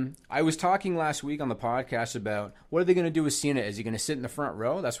 I was talking last week on the podcast about what are they going to do with Cena? Is he going to sit in the front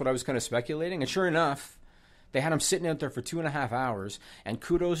row? That's what I was kind of speculating. And sure enough, they had him sitting out there for 2.5 hours. And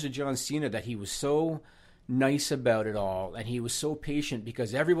kudos to John Cena that he was so nice about it all. And he was so patient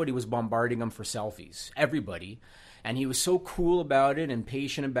because everybody was bombarding him for selfies. Everybody. And he was so cool about it and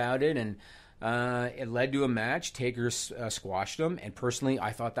patient about it. And it led to a match. Taker squashed him. And personally,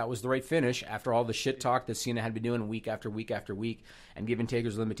 I thought that was the right finish. After all the shit talk that Cena had been doing week after week after week and given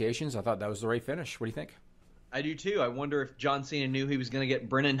Taker's limitations, I thought that was the right finish. What do you think? I do too. I wonder if John Cena knew he was going to get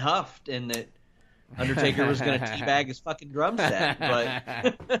Brennan huffed and that Undertaker was going to teabag his fucking drum set.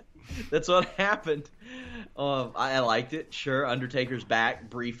 But that's what happened. I liked it. Sure, Undertaker's back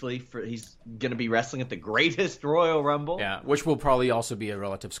briefly. He's going to be wrestling at the greatest Royal Rumble. Yeah, which will probably also be a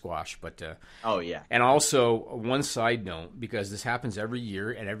relative squash. But oh, yeah. And also, one side note, because this happens every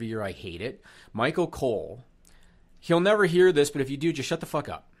year, and every year I hate it. Michael Cole, he'll never hear this, but if you do, just shut the fuck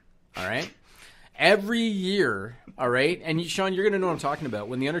up. All right? Every year, all right? And Sean, you're going to know what I'm talking about.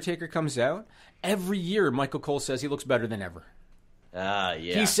 When The Undertaker comes out, every year Michael Cole says he looks better than ever. Yeah.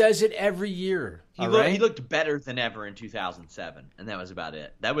 He says it every year. He looked better than ever in 2007, and that was about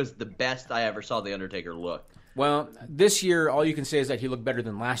it. That was the best I ever saw The Undertaker look. Well, this year, all you can say is that he looked better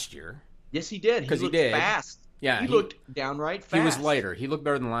than last year. Yes, he did. Because he looked fast. Yeah, he looked downright fast. He was lighter. He looked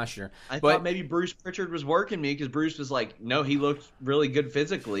better than last year. I thought maybe Bruce Pritchard was working me because Bruce was like, no, he looked really good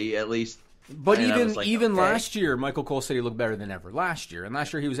physically, at least. But even last year, Michael Cole said he looked better than ever. Last year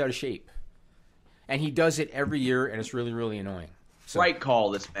he was out of shape. And he does it every year, and it's really, really annoying. So, right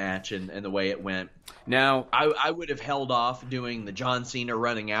call, this match and the way it went. Now, I would have held off doing the John Cena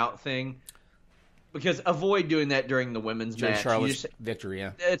running out thing because avoid doing that during the women's match. Charlotte's victory,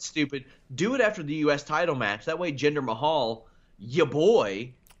 yeah. It's stupid. Do it after the U.S. title match. That way Jinder Mahal, your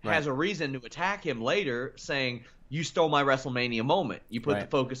boy, has a reason to attack him later saying, you stole my WrestleMania moment. You put the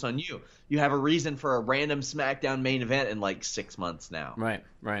focus on you. You have a reason for a random SmackDown main event in like 6 months now.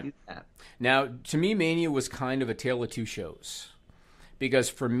 Right. Now, to me, Mania was kind of a tale of two shows. Because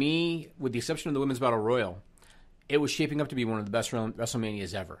for me, with the exception of the Women's Battle Royal, it was shaping up to be one of the best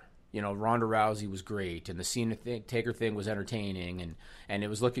WrestleManias ever. You know, Ronda Rousey was great, and the Cena Taker thing was entertaining, and it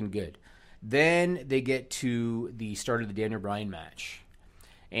was looking good. Then they get to the start of the Daniel Bryan match.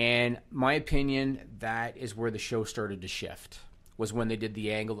 And my opinion, that is where the show started to shift, was when they did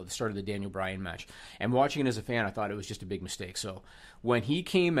the angle at the start of the Daniel Bryan match. And watching it as a fan, I thought it was just a big mistake. So when he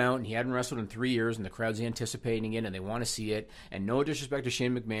came out and he hadn't wrestled in 3 years and the crowd's anticipating it and they want to see it, and no disrespect to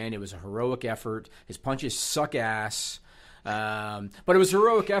Shane McMahon, it was a heroic effort. His punches suck ass. But it was a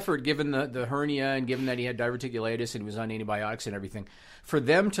heroic effort given the hernia and given that he had diverticulitis and he was on antibiotics and everything. For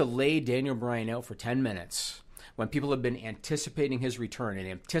them to lay Daniel Bryan out for 10 minutes when people have been anticipating his return,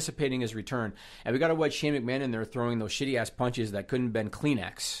 and we got to watch Shane McMahon in there throwing those shitty-ass punches that couldn't bend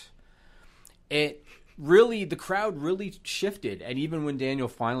Kleenex. The crowd really shifted, and even when Daniel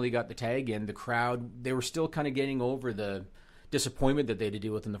finally got the tag in, the crowd, they were still kind of getting over the disappointment that they had to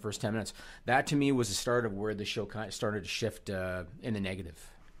deal with in the first 10 minutes. That, to me, was the start of where the show kind of started to shift in the negative.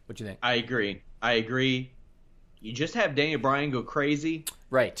 What do you think? I agree. You just have Daniel Bryan go crazy.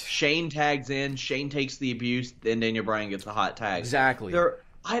 Right. Shane tags in. Shane takes the abuse. Then Daniel Bryan gets the hot tag. Exactly.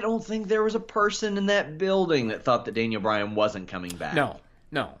 I don't think there was a person in that building that thought that Daniel Bryan wasn't coming back. No.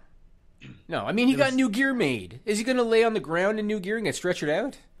 I mean, he got new gear made. Is he going to lay on the ground in new gear and get stretchered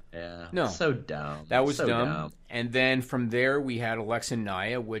out? Yeah. No. So dumb. That was so dumb. And then from there, we had Alexa and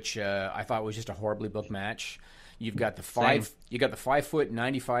Nia, which I thought was just a horribly booked match. You've got the 5 foot,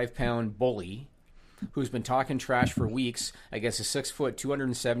 95-pound bully who's been talking trash for weeks against a 6 foot,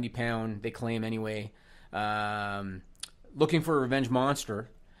 270-pound, they claim anyway, looking for a revenge monster.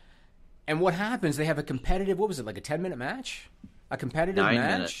 And what happens, they have a competitive, what was it, like a 10-minute match? A competitive 9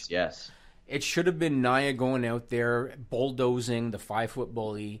 match? minutes, yes. It should have been Nia going out there, bulldozing the 5 foot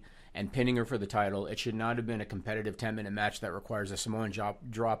bully, and pinning her for the title. It should not have been a competitive 10-minute match that requires a Samoan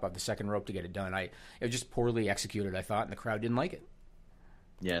drop off the second rope to get it done. It was just poorly executed, I thought, and the crowd didn't like it.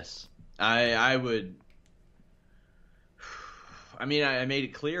 Yes. I would... I mean, I made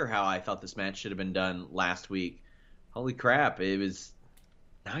it clear how I thought this match should have been done last week. Holy crap, it was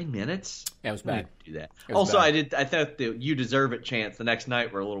 9 minutes? Yeah, it was bad. Do that. Also, bad. I thought the You Deserve It chants the next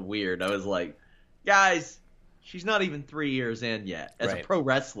night were a little weird. I was like, guys, she's not even 3 years in yet as a pro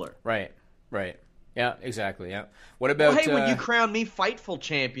wrestler. Right. Yeah, exactly, yeah. What about... Well, hey, when you crown me Fightful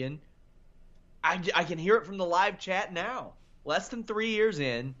champion, I can hear it from the live chat now. Less than 3 years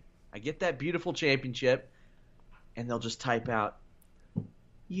in, I get that beautiful championship, and they'll just type out,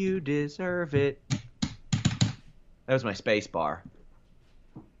 "You deserve it." That was my space bar.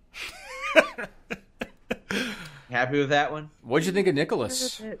 Happy with that one? What'd you think of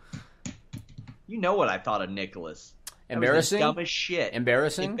Nicholas? You know what I thought of Nicholas. Embarrassing? That was the dumbest shit.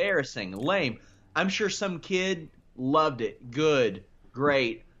 Embarrassing, lame. I'm sure some kid loved it. Good,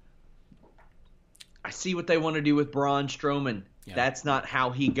 great. I see what they want to do with Braun Strowman. Yeah. That's not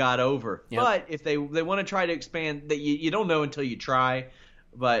how he got over. Yep. But if they want to try to expand, that you don't know until you try.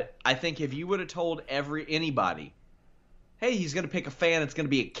 But I think if you would have told anybody, hey, he's going to pick a fan, it's going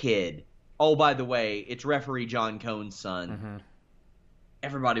to be a kid. Oh, by the way, it's referee John Cone's son. Mm-hmm.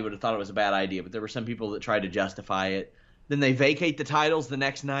 Everybody would have thought it was a bad idea, but there were some people that tried to justify it. Then they vacate the titles the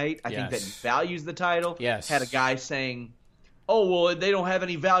next night. I think that values the title. Yes. Had a guy saying, oh, well, they don't have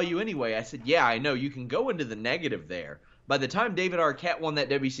any value anyway. I said, yeah, I know. You can go into the negative there. By the time David Arquette won that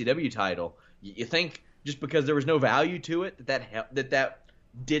WCW title, you think just because there was no value to it that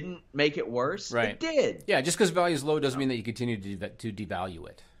didn't make it worse? Right. It did. Yeah, just because value is low doesn't mean that you continue to devalue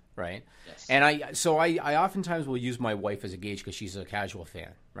it, right? Yes. And I oftentimes will use my wife as a gauge because she's a casual fan,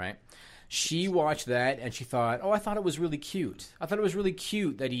 right? She watched that and she thought, oh, I thought it was really cute. I thought it was really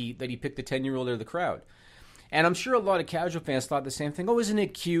cute that he picked the 10-year-old out of the crowd. And I'm sure a lot of casual fans thought the same thing. Oh, isn't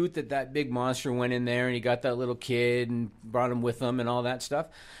it cute that big monster went in there and he got that little kid and brought him with him and all that stuff?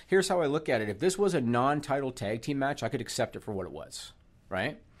 Here's how I look at it. If this was a non-title tag team match, I could accept it for what it was,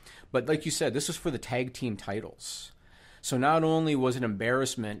 right? But like you said, this was for the tag team titles. So not only was it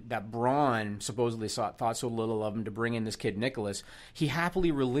embarrassment that Braun supposedly thought so little of him to bring in this kid Nicholas, he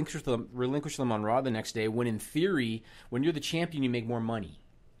happily relinquished them on Raw the next day when in theory, when you're the champion, you make more money.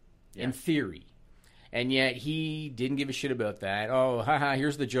 Yeah. In theory. And yet he didn't give a shit about that. Oh, haha,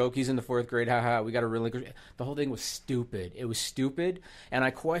 here's the joke. He's in the 4th grade. Haha, we got to relinquish. The whole thing was stupid. It was stupid. And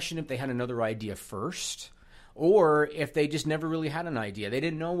I question if they had another idea first or if they just never really had an idea. They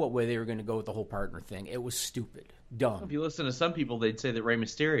didn't know what way they were going to go with the whole partner thing. It was stupid. Dumb. If you listen to some people, they'd say that Rey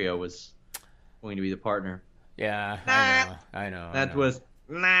Mysterio was going to be the partner. Yeah, I know. That was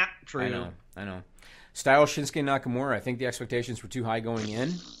not true. I know. Style Shinsuke Nakamura, I think the expectations were too high going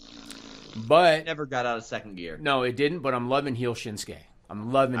in. But it never got out of second gear. No, it didn't, but I'm loving heel Shinsuke.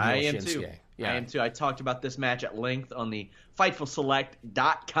 Shinsuke. I am too. I talked about this match at length on the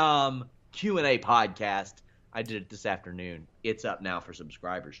FightfulSelect.com Q&A podcast. I did it this afternoon. It's up now for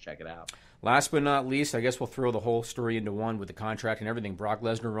subscribers. Check it out. Last but not least, I guess we'll throw the whole story into one with the contract and everything. Brock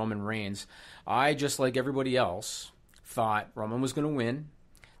Lesnar, Roman Reigns. I, just like everybody else, thought Roman was going to win.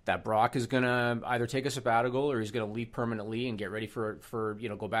 That Brock is going to either take a sabbatical or he's going to leave permanently and get ready for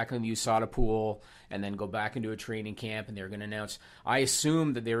go back into the USADA pool and then go back into a training camp, and they're going to announce. I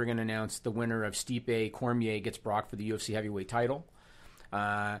assumed that they were going to announce the winner of Stipe Cormier gets Brock for the UFC heavyweight title.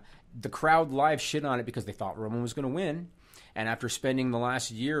 The crowd live shit on it because they thought Roman was going to win. And after spending the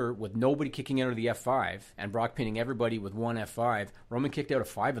last year with nobody kicking out of the F5 and Brock pinning everybody with one F5, Roman kicked out of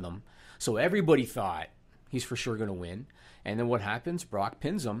 5 of them. So everybody thought he's for sure going to win. And then what happens? Brock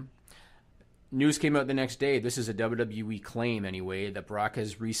pins him. News came out the next day. This is a WWE claim, anyway, that Brock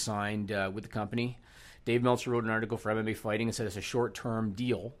has re-signed with the company. Dave Meltzer wrote an article for MMA Fighting and said it's a short-term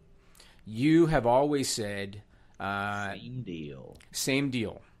deal. You have always said... Same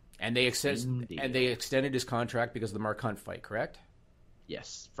deal. And they extended his contract because of the Mark Hunt fight, correct?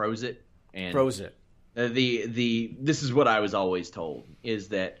 Yes. Froze it. This is what I was always told, is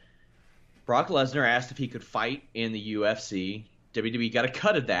that Brock Lesnar asked if he could fight in the UFC. WWE got a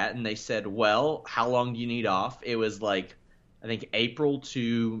cut of that, and they said, well, how long do you need off? It was like, I think April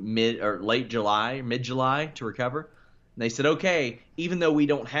to mid July to recover. And they said, okay, even though we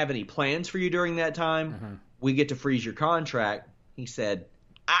don't have any plans for you during that time, we get to freeze your contract. He said,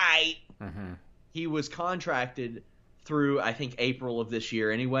 He was contracted through, I think, April of this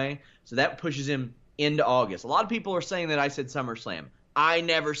year anyway. So that pushes him into August. A lot of people are saying that I said SummerSlam. I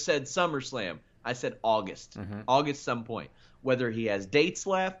never said SummerSlam. I said August. August some point. Whether he has dates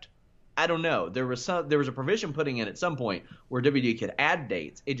left, I don't know. There was a provision putting in at some point where WWE could add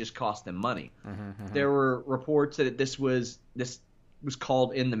dates. It just cost them money. There were reports that this was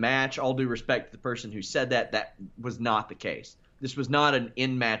called in the match. All due respect to the person who said that was not the case. This was not an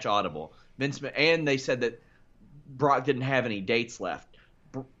in-match audible. And they said that Brock didn't have any dates left.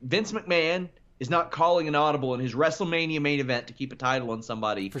 Vince McMahon is not calling an audible in his WrestleMania main event to keep a title on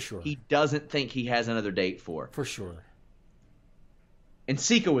somebody For sure. he doesn't think he has another date for. For sure. And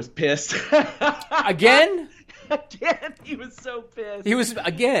Sika was pissed. Again? Again, he was so pissed. He was,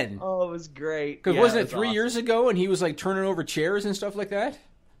 again. Oh, it was great. Because Yeah, wasn't it was 3 awesome. years ago and he was like turning over chairs and stuff like that?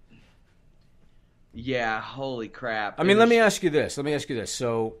 Yeah, holy crap. I mean, let me ask you this.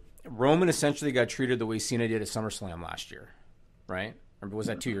 So Roman essentially got treated the way Cena did at SummerSlam last year, right? Or was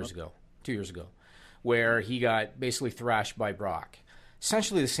that 2 years ago? 2 years ago. Where he got basically thrashed by Brock.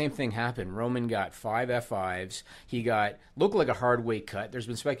 Essentially the same thing happened. Roman got 5 F5s. He looked like a hard way cut. There's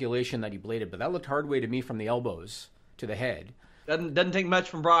been speculation that he bladed, but that looked hard way to me from the elbows to the head. Doesn't take much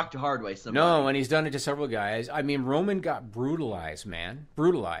from Brock to hard way somebody. No, and he's done it to several guys. I mean, Roman got brutalized, man.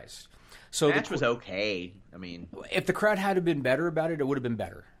 Brutalized. So The match was okay. I mean, if the crowd had been better about it, it would have been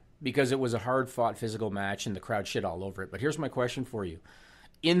better. Because it was a hard-fought physical match and the crowd shit all over it. But here's my question for you.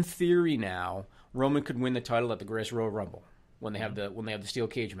 In theory now, Roman could win the title at the Greatest Royal Rumble when they have the steel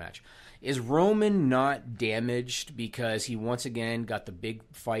cage match. Is Roman not damaged because he once again got the big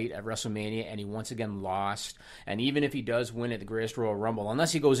fight at WrestleMania and he once again lost? And even if he does win at the Greatest Royal Rumble,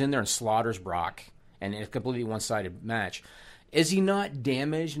 unless he goes in there and slaughters Brock and it's a completely one-sided match, is he not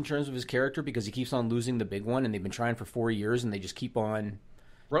damaged in terms of his character because he keeps on losing the big one and they've been trying for 4 years and they just keep on...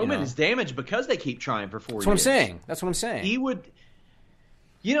 Roman is damaged because they keep trying for 4 years. That's what I'm saying. He would...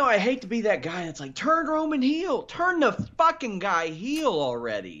 You know, I hate to be that guy that's like, turn Roman heel. Turn the fucking guy heel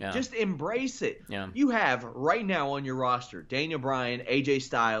already. Yeah. Just embrace it. Yeah. You have right now on your roster Daniel Bryan, AJ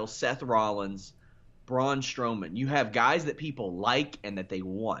Styles, Seth Rollins, Braun Strowman. You have guys that people like and that they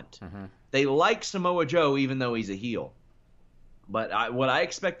want. They like Samoa Joe even though he's a heel. But what I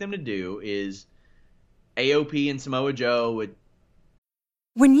expect them to do is AOP and Samoa Joe would...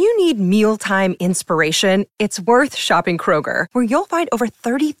 When you need mealtime inspiration, it's worth shopping Kroger, where you'll find over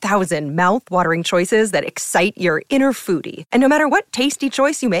 30,000 mouth-watering choices that excite your inner foodie. And no matter what tasty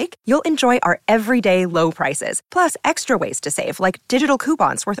choice you make, you'll enjoy our everyday low prices, plus extra ways to save, like digital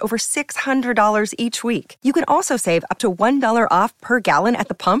coupons worth over $600 each week. You can also save up to $1 off per gallon at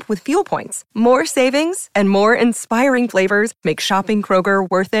the pump with fuel points. More savings and more inspiring flavors make shopping Kroger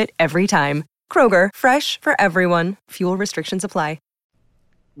worth it every time. Kroger, fresh for everyone. Fuel restrictions apply.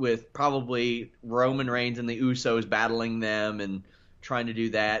 With probably Roman Reigns and the Usos battling them and trying to do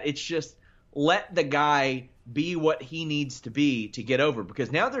that. It's just let the guy be what he needs to be to get over, because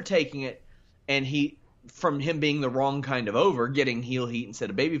now they're taking it and from him being the wrong kind of over, getting heel heat instead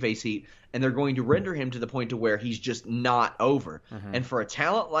of babyface heat, and they're going to render him to the point to where he's just not over. And for a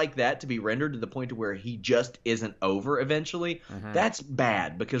talent like that to be rendered to the point to where he just isn't over eventually, that's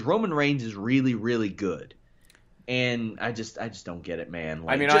bad, because Roman Reigns is really, really good. And I just don't get it, man.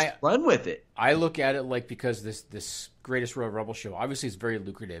 Like, just run with it. I look at it like, because this Greatest Royal Rumble show, obviously it's very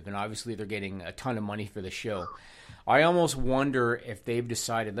lucrative, and obviously they're getting a ton of money for the show. I almost wonder if they've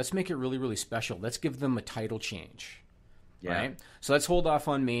decided, let's make it really, really special. Let's give them a title change. Yeah. Right? So let's hold off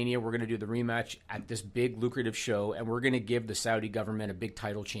on Mania. We're going to do the rematch at this big, lucrative show, and we're going to give the Saudi government a big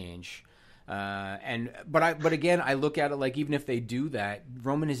title change. But again, I look at it like, even if they do that,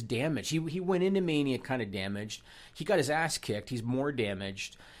 Roman is damaged. He went into Mania kind of damaged. He got his ass kicked. He's more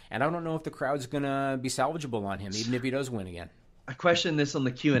damaged. And I don't know if the crowd's going to be salvageable on him, even if he does win again. I questioned this on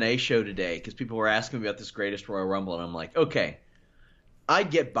the Q&A show today because people were asking me about this Greatest Royal Rumble, and I'm like, okay, I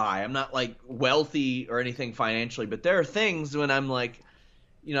get by. I'm not like wealthy or anything financially, but there are things when I'm like,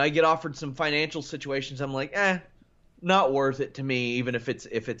 you know, I get offered some financial situations. I'm like, not worth it to me, even if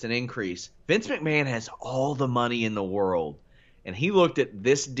it's an increase. Vince McMahon has all the money in the world, and he looked at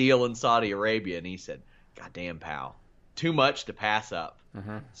this deal in Saudi Arabia and he said, "God damn, pal, too much to pass up."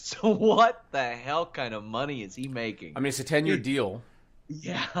 So what the hell kind of money is he making? I mean, it's a 10-year deal.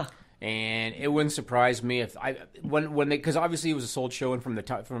 Yeah. And it wouldn't surprise me if when they, because obviously it was a sold show, and from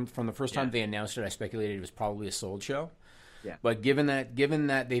the first time they announced it, I speculated it was probably a sold show. Yeah. But given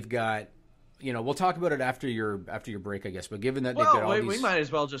that they've got, you know, we'll talk about it after your break, I guess. But given that they've got all these, we might as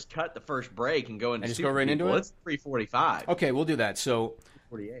well just cut the first break and go into just go right into it. It's 3:45. Okay, we'll do that. So,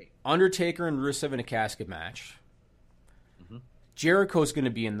 48. Undertaker and Rusev in a casket match. Jericho's going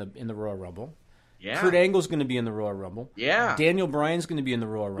to be in the Royal Rumble. Yeah. Kurt Angle's going to be in the Royal Rumble. Yeah. Daniel Bryan's going to be in the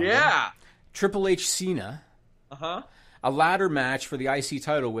Royal Rumble. Yeah. Triple H, Cena. a ladder match for the IC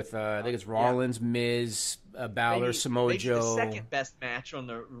title with I think it's Rollins, Miz, Balor, Samoa Joe. The second best match on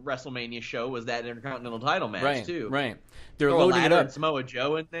the WrestleMania show was that Intercontinental title match too. Right. They're Throw loading it up. And Samoa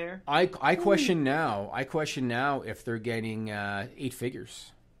Joe in there. I question now if they're getting 8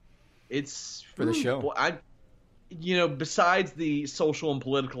 figures. It's for the show. Boy, besides the social and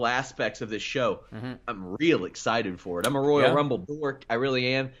political aspects of this show, I'm real excited for it. I'm a Royal Rumble dork. I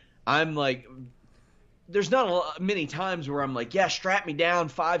really am. I'm like, there's not many times where I'm like, yeah, strap me down,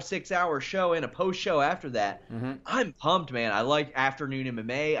 5-6 hour show and a post show after that. I'm pumped, man. I like afternoon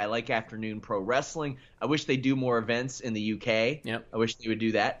MMA. I like afternoon pro wrestling. I wish they do more events in the UK. Yep. I wish they would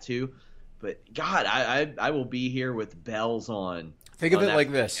do that too. But God, I will be here with bells on. Think of it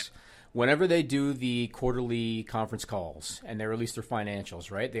like this. Whenever they do the quarterly conference calls and they release their financials,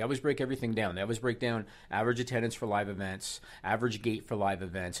 right, they always break everything down. They always break down average attendance for live events, average gate for live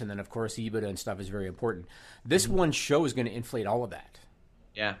events, and then, of course, EBITDA and stuff is very important. This one show is going to inflate all of that.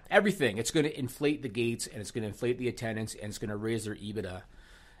 Yeah. Everything. It's going to inflate the gates, and it's going to inflate the attendance, and it's going to raise their EBITDA.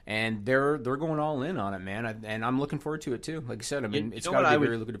 And they're going all in on it, man. And I'm looking forward to it, too. Like I said, I mean, it's got to be a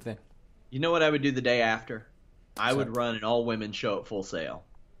very lucrative thing. You know what I would do the day after? I would run an all-women show at Full Sail.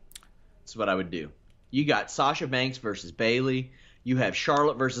 That's what I would do. You got Sasha Banks versus Bayley. You have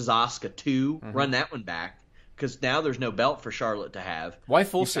Charlotte versus Asuka 2. Run that one back because now there's no belt for Charlotte to have. Why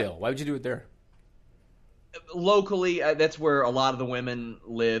Full Sail? Why would you do it there? Locally, that's where a lot of the women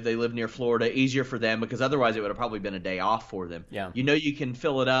live. They live near Florida. Easier for them because otherwise it would have probably been a day off for them. Yeah. You can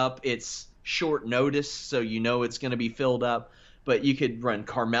fill it up. It's short notice, so it's going to be filled up. But you could run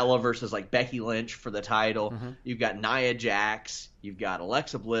Carmella versus like Becky Lynch for the title. You've got Nia Jax. You've got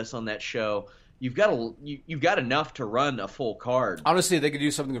Alexa Bliss on that show. You've got enough to run a full card. Honestly, they could do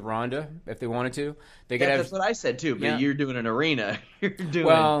something with Ronda if they wanted to. They could that's what I said too. But you're doing an arena. You're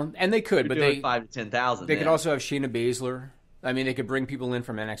doing and they could, but they 5,000 to 10,000. They could also have Shayna Baszler. I mean, they could bring people in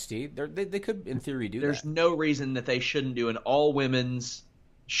from NXT. They could, in theory, do There's that. no reason that they shouldn't do an all women's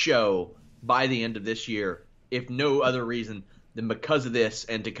show by the end of this year, if no other reason than because of this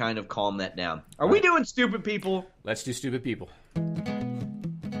and to kind of calm that down. Are we doing stupid people? Let's do stupid people.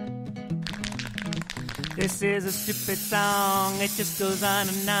 This is a stupid song, it just goes on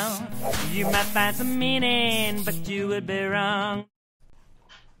and on. You might find some meaning, but you would be wrong.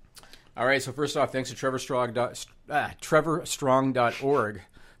 All right, so first off, thanks to TrevorStrong.org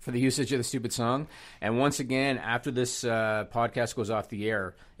for the usage of the stupid song. And once again, after this podcast goes off the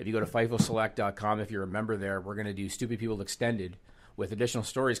air, if you go to FightfulSelect.com, if you're a member there, we're going to do Stupid People Extended with additional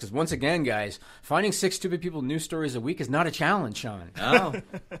stories. Because once again, guys, finding 6 stupid people news stories a week is not a challenge, Sean. Oh.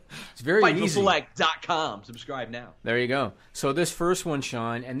 It's very easy. FightfulSelect.com. Subscribe now. There you go. So this first one,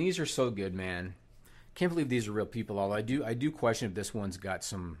 Sean, and these are so good, man. Can't believe these are real people, although I do question if this one's got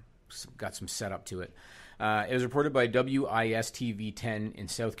some setup to it. It was reported by WIS-TV 10 in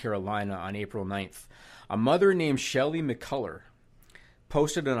South Carolina on April 9th. A mother named Shelley McCullough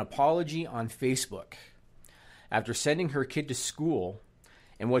posted an apology on Facebook after sending her kid to school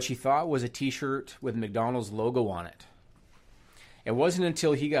in what she thought was a T-shirt with McDonald's logo on it. It wasn't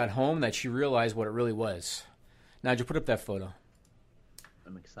until he got home that she realized what it really was. Nigel, put up that photo.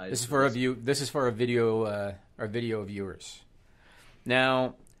 I'm excited. This is for our video viewers.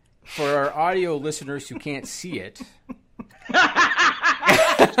 Now, for our audio listeners who can't see it,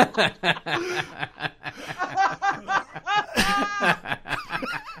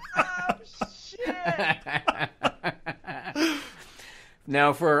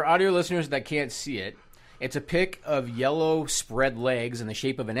 now, for our audio listeners that can't see it, it's a pic of yellow spread legs in the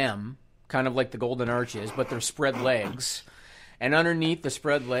shape of an M, kind of like the Golden Arches, but they're spread legs. And underneath the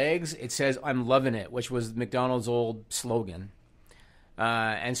spread legs, it says, "I'm loving it," which was McDonald's old slogan.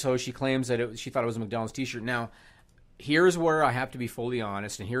 And so she claims that she thought it was a McDonald's T-shirt. Now, here's where I have to be fully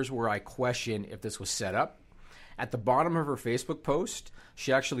honest, and here's where I question if this was set up. At the bottom of her Facebook post,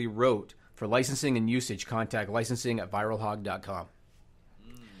 she actually wrote, "For licensing and usage, contact licensing@viralhog.com."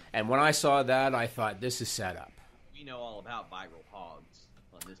 And when I saw that, I thought, this is set up. We know all about viral hogs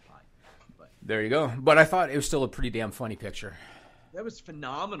on this pod. But there you go. But I thought it was still a pretty damn funny picture. That was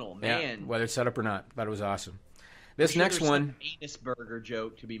phenomenal, man. Yeah, whether it's set up or not, I thought it was awesome. This next one, anus burger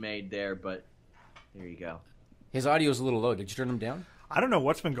joke to be made there, but there you go. His audio's a little low. Did you turn him down? I don't know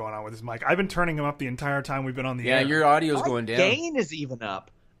what's been going on with his mic. I've been turning him up the entire time we've been on the air. Yeah, your audio's going down. Gain is even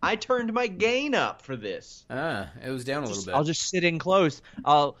up. I turned my gain up for this. It was down a little bit. I'll just sit in close.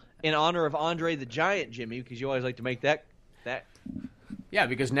 In honor of Andre the Giant, Jimmy, because you always like to make that. Yeah,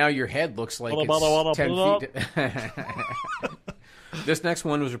 because now your head looks like it's 10 feet. This next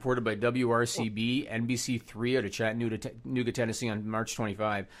one was reported by WRCB, NBC3 out of Chattanooga, Tennessee on March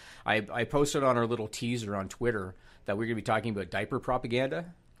 25. I posted on our little teaser on Twitter that we're going to be talking about diaper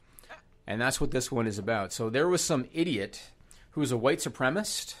propaganda. And that's what this one is about. So there was some idiot who was a white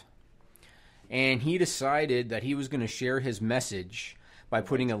supremacist, and he decided that he was going to share his message by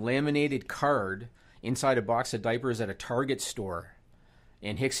putting a laminated card inside a box of diapers at a Target store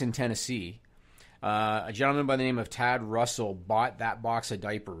in Hickson, Tennessee. A gentleman by the name of Tad Russell bought that box of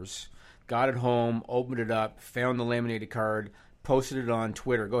diapers, got it home, opened it up, found the laminated card, posted it on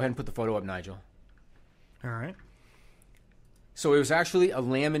Twitter. Go ahead and put the photo up, Nigel. All right. So it was actually a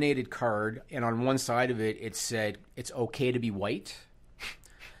laminated card, and on one side of it, it said, "It's okay to be white."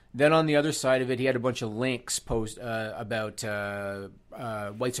 Then on the other side of it, he had a bunch of links about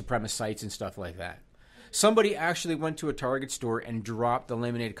white supremacist sites and stuff like that. Somebody actually went to a Target store and dropped the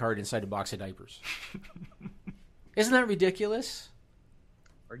laminated card inside a box of diapers. Isn't that ridiculous?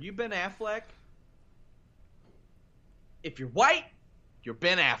 Are you Ben Affleck? If you're white, you're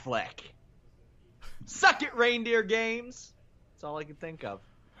Ben Affleck. Suck it, Reindeer Games. That's all I can think of.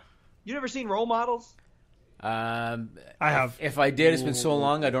 You never seen Role Models? I have. If I did, it's been so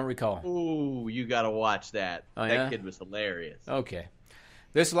long, I don't recall. Ooh, you got to watch that. Oh, that yeah? kid was hilarious. Okay.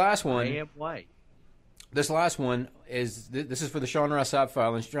 This last one. I am white. This last one is this is for the Sean Ross Sapp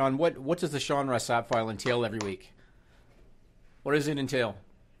file. And Sean, what does the Sean Ross Sapp file entail every week? What does it entail?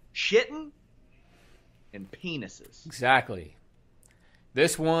 Shitting and penises. Exactly.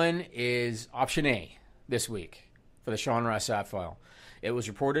 This one is option A this week for the Sean Ross Sapp file. It was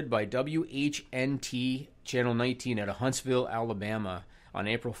reported by WHNT Channel 19 out of Huntsville, Alabama on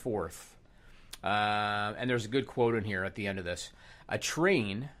April 4th. And there's a good quote in here at the end of this. A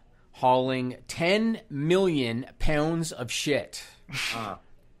train hauling 10 million pounds of shit.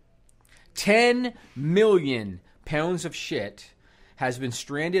 10 million pounds of shit has been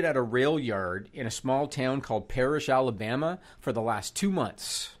stranded at a rail yard in a small town called Parrish, Alabama for the last 2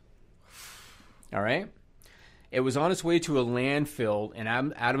 months. All right? It was on its way to a landfill in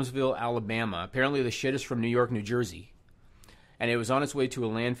Adamsville, Alabama. Apparently the shit is from New York, New Jersey. And it was on its way to a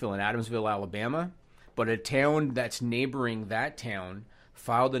landfill in Adamsville, Alabama. But a town that's neighboring that town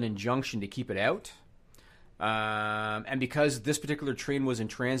filed an injunction to keep it out. And because this particular train was in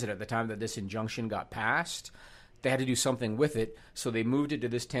transit at the time that this injunction got passed, they had to do something with it. So they moved it to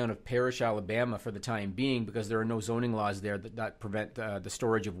this town of Parrish, Alabama for the time being because there are no zoning laws there that prevent the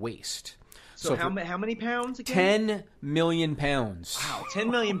storage of waste. So how many pounds again? 10 million pounds. Wow, 10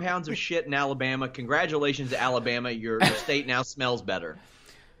 million pounds of shit in Alabama. Congratulations to Alabama. Your state now smells better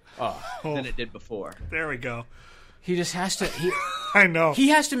than it did before. There we go. He just has to... I know. He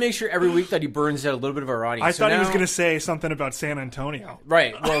has to make sure every week that he burns out a little bit of our audience. I thought he was going to say something about San Antonio.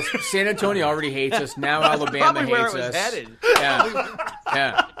 Right. Well, San Antonio already hates us. Now Alabama hates us. Probably where it was headed.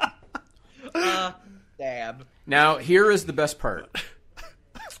 Yeah. Dab. Now, here is the best part.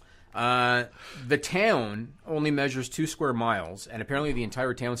 The town only measures 2 square miles, and apparently the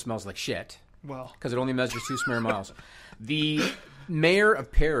entire town smells like shit. Well, because it only measures 2 square miles. The mayor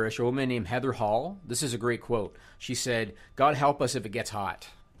of Parrish, a woman named Heather Hall, this is a great quote. She said, "God help us if it gets hot."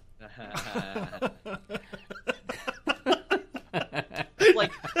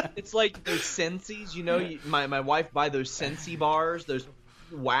 It's like those Sensi's, you know. My wife buy those Sensi bars, those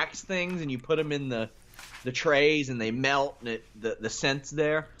wax things, and you put them in the trays and they melt and the scent's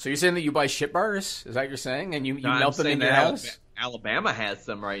there. So you're saying that you buy shit bars? Is that what you're saying? And you No, melt them in your house? Alabama has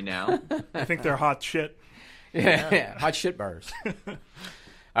some right now. I think they're hot shit. Yeah, hot shit bars.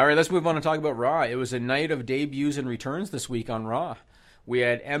 All right, let's move on and talk about Raw. It was a night of debuts and returns this week on Raw. We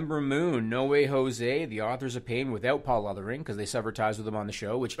had Ember Moon, No Way Jose, the Authors of Pain without Paul Ellering because they severed ties with him on the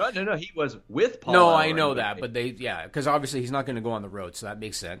show. Which No, he was with Paul. No, Ellering, I know that, but because obviously he's not going to go on the road, so that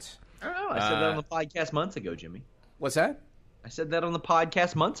makes sense. I don't know. I said that on the podcast months ago, Jimmy. What's that? I said that on the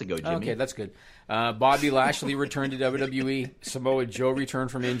podcast months ago, Jimmy. Okay, that's good. Bobby Lashley returned to WWE. Samoa Joe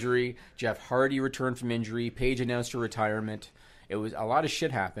returned from injury. Jeff Hardy returned from injury. Paige announced her retirement. It was a lot of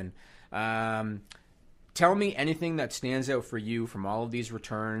shit happened. Tell me anything that stands out for you from all of these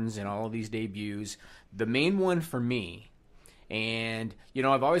returns and all of these debuts. The main one for me, and, you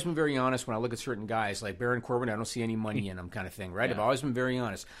know, I've always been very honest when I look at certain guys, like Baron Corbin, I don't see any money in him kind of thing, right? Yeah. I've always been very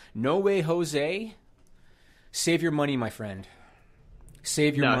honest. No Way Jose, save your money, my friend.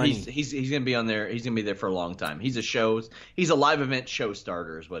 Save your money. He's going to be on there. He's going to be there for a long time. He's a live event show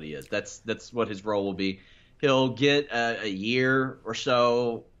starter is what he is. That's what his role will be. He'll get a year or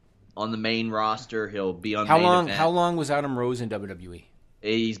so on the main roster. He'll be on main event. How long was Adam Rose in WWE?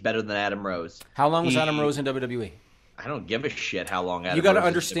 He's better than Adam Rose. How long was Adam Rose in WWE? I don't give a shit how long Adam Rose You got to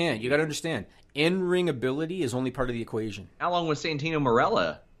understand. You got to understand. In-ring ability is only part of the equation. How long was Santino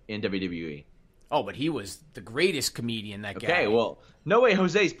Marella in WWE? Oh, but he was the greatest comedian, that guy. Okay, well, No Way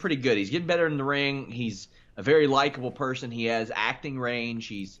Jose's pretty good. He's getting better in the ring. He's a very likable person. He has acting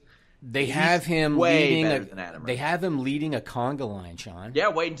range. They have him way leading. better than Adam They Rose. have him leading a conga line, Sean. Yeah,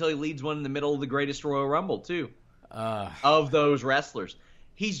 wait until he leads one in the middle of the greatest Royal Rumble too. Of those wrestlers,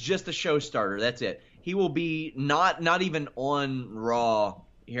 he's just a show starter. That's it. He will be not even on Raw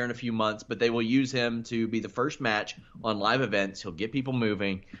here in a few months, but they will use him to be the first match on live events. He'll get people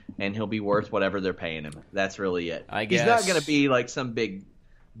moving, and he'll be worth whatever they're paying him. That's really it. I guess he's not going to be like some big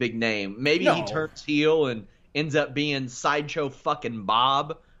name. Maybe he turns heel and ends up being Sideshow fucking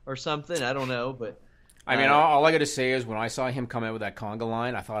Bob or something. I don't know, but I mean, all I got to say is when I saw him come out with that conga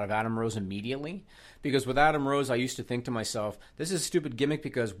line, I thought of Adam Rose immediately. Because with Adam Rose, I used to think to myself, "This is a stupid gimmick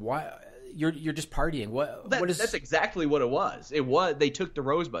because why? You're just partying. What is?" That's exactly what it was. They took the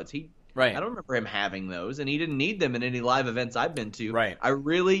Rosebuds. Right. I don't remember him having those, and he didn't need them in any live events I've been to. Right. I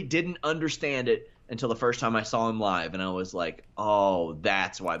really didn't understand it until the first time I saw him live, and I was like, "Oh,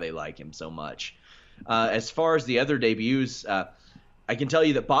 that's why they like him so much." As far as the other debuts, I can tell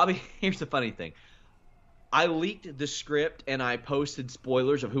you that Bobby. Here's the funny thing: I leaked the script and I posted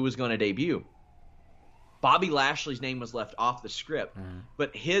spoilers of who was going to debut. Bobby Lashley's name was left off the script,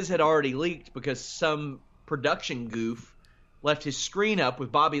 but his had already leaked because some production goof left his screen up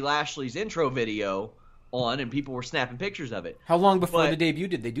with Bobby Lashley's intro video on, and people were snapping pictures of it. How long before the debut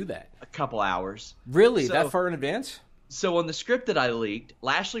did they do that? A couple hours. Really? That far in advance? So on the script that I leaked,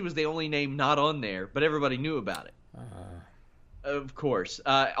 Lashley was the only name not on there, but everybody knew about it. Of course.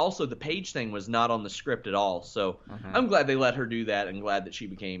 Also, the Paige thing was not on the script at all, so I'm glad they let her do that and glad that she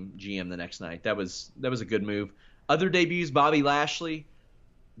became GM the next night. That was a good move. Other debuts, Bobby Lashley,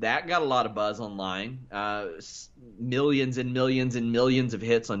 that got a lot of buzz online. Millions and millions and millions of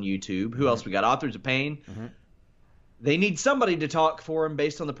hits on YouTube. Who else we got? Authors of Pain. They need somebody to talk for him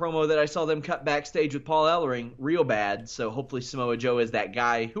based on the promo that I saw them cut backstage with Paul Ellering real bad, so hopefully Samoa Joe is that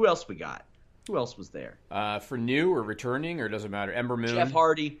guy. Who else we got? Who else was there? For new or returning, or doesn't matter? Ember Moon. Jeff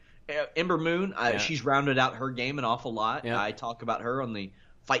Hardy. Ember Moon, she's rounded out her game an awful lot. Yeah. I talk about her on the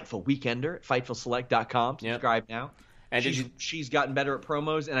Fightful Weekender at FightfulSelect.com. Subscribe now. And she's gotten better at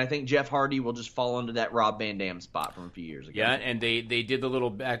promos, and I think Jeff Hardy will just fall into that Rob Van Dam spot from a few years ago. Yeah, and they did the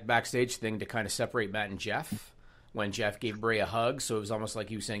little backstage thing to kind of separate Matt and Jeff when Jeff gave Bray a hug. So it was almost like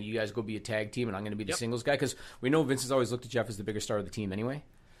he was saying, you guys go be a tag team, and I'm going to be the singles guy. Because we know Vince has always looked at Jeff as the bigger star of the team anyway.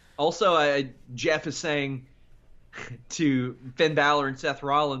 Also, Jeff is saying to Finn Balor and Seth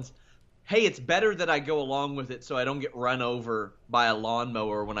Rollins, hey, it's better that I go along with it so I don't get run over by a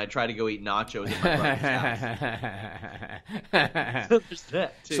lawnmower when I try to go eat nachos at my brother's house. So there's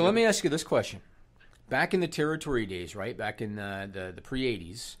that, too. So let me ask you this question. Back in the territory days, right, back in the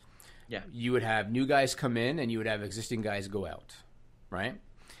pre-'80s, you would have new guys come in and you would have existing guys go out, right?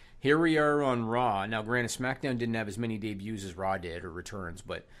 Here we are on Raw. Now, granted, SmackDown didn't have as many debuts as Raw did, or returns,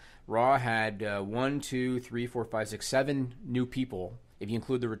 but Raw had 7 new people, if you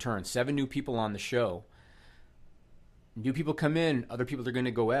include the returns. 7 new people on the show. New people come in, other people are going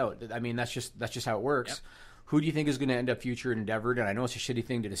to go out. I mean, that's just how it works. Yep. Who do you think is going to end up Future Endeavored? And I know it's a shitty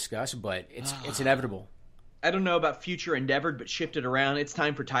thing to discuss, but it's inevitable. I don't know about Future Endeavored, but shift it around. It's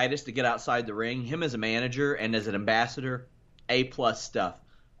time for Titus to get outside the ring. Him as a manager and as an ambassador, A-plus stuff.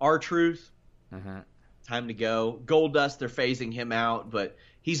 R-Truth, time to go. Goldust, they're phasing him out, but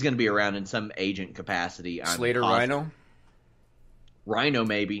he's going to be around in some agent capacity. Slater, Rhino? Rhino,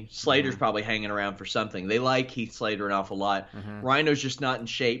 maybe. Slater's probably hanging around for something. They like Heath Slater an awful lot. Rhino's just not in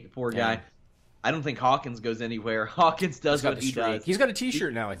shape, the poor guy. I don't think Hawkins goes anywhere. Hawkins does what he does. He's got a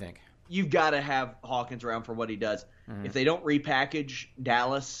T-shirt now, I think. You've got to have Hawkins around for what he does. If they don't repackage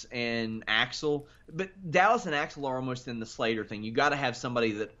Dallas and Axel, but Dallas and Axel are almost in the Slater thing. You got to have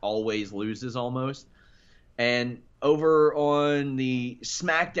somebody that always loses almost. And over on the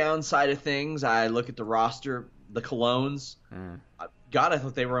SmackDown side of things, I look at the roster, the Colognes. God, I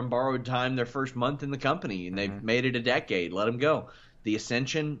thought they were on borrowed time their first month in the company, and they've made it a decade. Let them go. The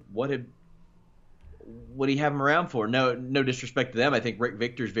Ascension, what do you have them around for? No disrespect to them. I think Rick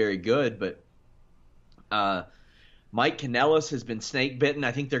Victor's very good, but Mike Kanellis has been snake bitten.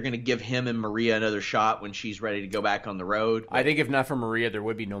 I think they're going to give him and Maria another shot when she's ready to go back on the road. I think if not for Maria, there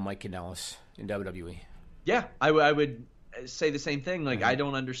would be no Mike Kanellis in WWE. Yeah, I would say the same thing. Like, I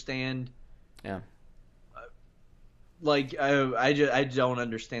don't understand. Yeah. I don't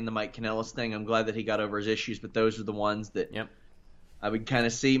understand the Mike Kanellis thing. I'm glad that he got over his issues, but those are the ones that I would kind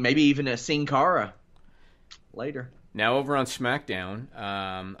of see. Maybe even a Sin Cara later. Now, over on SmackDown,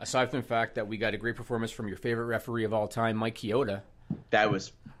 aside from the fact that we got a great performance from your favorite referee of all time, Mike Chioda. That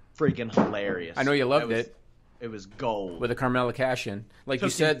was freaking hilarious. I know you loved it. It was gold. With a Carmella cash-in. Like Took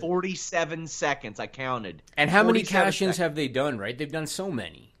you said, 47 seconds, I counted. And how many cash-ins have they done, right? They've done so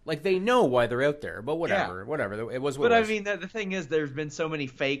many. Like, they know why they're out there, but whatever. It was what But it was. I mean, the thing is, there's been so many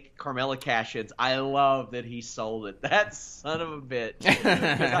fake Carmella cash-ins. I love that he sold it. That son of a bitch.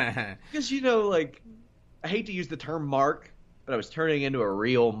 Because, like, I hate to use the term mark, but I was turning into a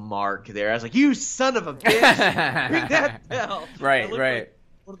real mark there. I was like, you son of a bitch! Ring that bell! Right. Like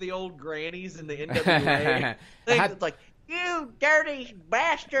one of the old grannies in the NWA. It's like, you dirty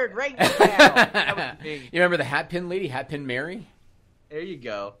bastard, ring the bell! That was me. You remember the Hat Pin lady, Hat Pin Mary? There you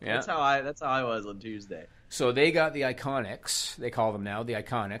go. Yeah. That's how I was on Tuesday. So they got the Iconics. They call them now the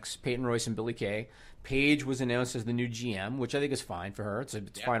Iconics. Peyton Royce and Billie Kay. Paige was announced as the new GM, which I think is fine for her. It's a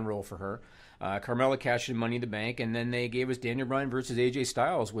fine role for her. Carmella cashed in Money in the Bank, and then they gave us Daniel Bryan versus AJ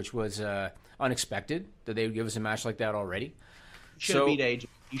Styles, which was unexpected that they would give us a match like that already. Should have beat AJ.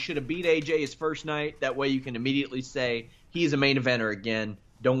 You should have beat AJ his first night. That way you can immediately say he's a main eventer again.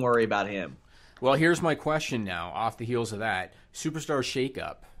 Don't worry about him. Well, here's my question now, off the heels of that. Superstar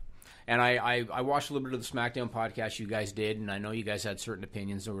shakeup. And I watched a little bit of the SmackDown podcast you guys did, and I know you guys had certain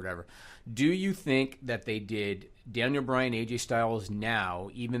opinions or whatever. Do you think that they did Daniel Bryan, AJ Styles now,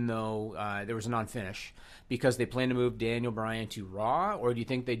 even though there was a non-finish, because they plan to move Daniel Bryan to Raw? Or do you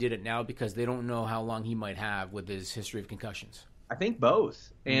think they did it now because they don't know how long he might have with his history of concussions? I think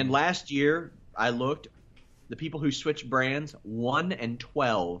both. And last year, I looked, the people who switched brands,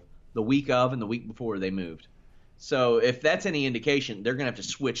 1-12 the week of and the week before they moved. So if that's any indication, they're going to have to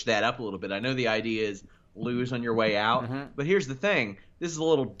switch that up a little bit. I know the idea is lose on your way out, but here's the thing. This is a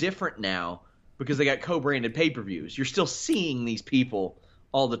little different now because they got co-branded pay-per-views. You're still seeing these people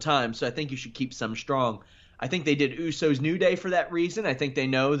all the time, so I think you should keep some strong. I think they did Usos New Day for that reason. I think they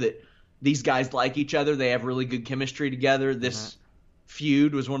know that these guys like each other. They have really good chemistry together. This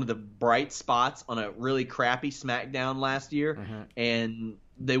feud was one of the bright spots on a really crappy SmackDown last year, and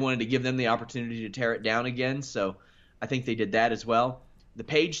they wanted to give them the opportunity to tear it down again, so I think they did that as well. The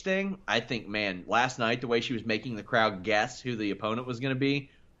Paige thing, I think, man, last night, the way she was making the crowd guess who the opponent was going to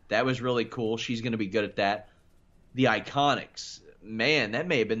be, that was really cool. She's going to be good at that. The Iconics, man, that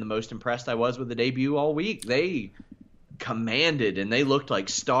may have been the most impressed I was with the debut all week. They commanded, and they looked like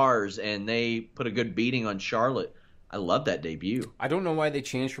stars, and they put a good beating on Charlotte. I love that debut. I don't know why they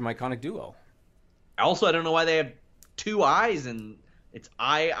changed from Iconic Duo. Also, I don't know why they have two eyes and it's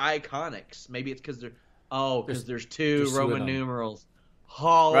Iconics. Maybe it's because there's two Roman numerals.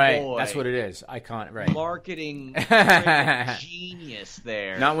 Oh, right, boy. That's what it is. Iconic, right. Marketing genius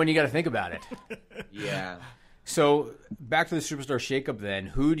there. Not when you got to think about it. Yeah. So, back to the Superstar shakeup then.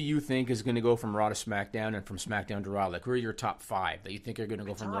 Who do you think is going to go from Raw to SmackDown and from SmackDown to Raw? Like, who are your top 5 that you think are going to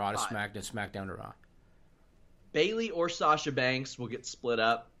go from Raw to SmackDown, SmackDown to Raw? Bayley or Sasha Banks will get split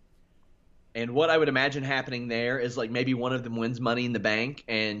up. And what I would imagine happening there is like maybe one of them wins Money in the Bank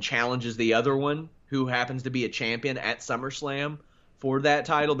and challenges the other one who happens to be a champion at SummerSlam for that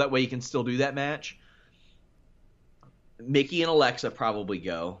title. That way you can still do that match. Mickey and Alexa probably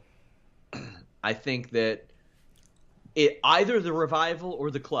go. I think that either the Revival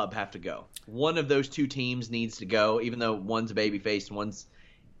or the Club have to go. One of those two teams needs to go, even though one's a babyface and one's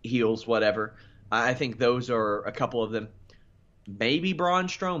heels, whatever. I think those are a couple of them. Maybe Braun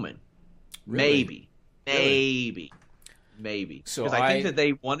Strowman. Really? Maybe. So because I think that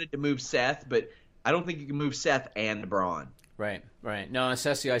they wanted to move Seth, but I don't think you can move Seth and Braun. Right. No,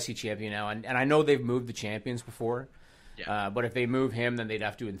 Seth's the IC champion now, and I know they've moved the champions before. Yeah. But if they move him, then they'd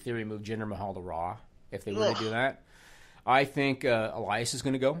have to, in theory, move Jinder Mahal to Raw if they were to do that. I think Elias is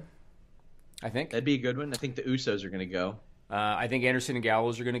going to go. I think that'd be a good one. I think the Usos are going to go. I think Anderson and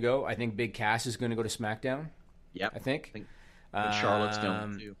Gallows are going to go. I think Big Cass is going to go to SmackDown. Yeah, I think Charlotte's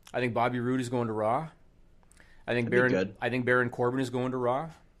going too. I think Bobby Roode is going to Raw. I think Baron Corbin is going to Raw.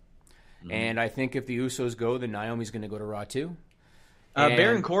 Mm-hmm. And I think if the Usos go, then Naomi's going to go to Raw too.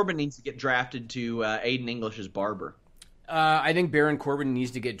 Baron Corbin needs to get drafted to Aiden English's barber. I think Baron Corbin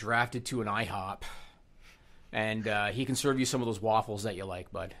needs to get drafted to an IHOP. And he can serve you some of those waffles that you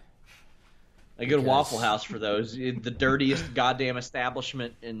like, bud. A good Waffle House for those. The dirtiest goddamn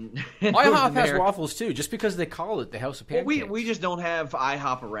establishment in IHOP has waffles too, just because they call it the House of Pancakes. Well, we just don't have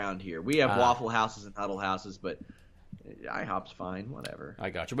IHOP around here. We have Waffle Houses and Huddle Houses, but IHOP's fine, whatever.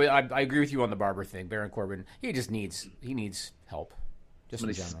 I got you. But I agree with you on the barber thing. Baron Corbin, he needs help.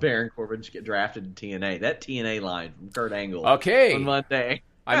 Just Baron Corbin should get drafted to TNA. That TNA line from Kurt Angle. Okay. On Monday.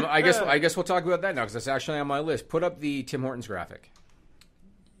 I guess we'll talk about that now because that's actually on my list. Put up the Tim Hortons graphic.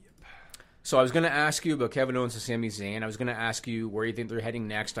 So I was going to ask you about Kevin Owens and Sami Zayn. I was going to ask you where you think they're heading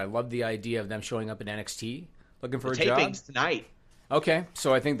next. I love the idea of them showing up in NXT, looking for a job. Tapings tonight. Okay,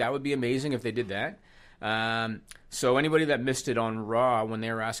 so I think that would be amazing if they did that. So anybody that missed it on Raw when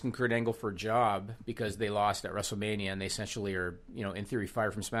they were asking Kurt Angle for a job because they lost at WrestleMania and they essentially are, in theory,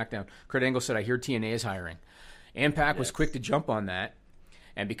 fired from SmackDown, Kurt Angle said, "I hear TNA is hiring." Impact was quick to jump on that,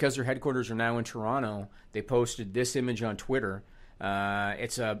 and because their headquarters are now in Toronto, they posted this image on Twitter.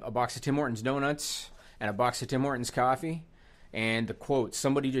 It's a box of Tim Hortons donuts and a box of Tim Hortons coffee. And the quote,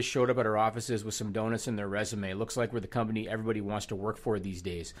 "Somebody just showed up at our offices with some donuts in their resume. Looks like we're the company everybody wants to work for these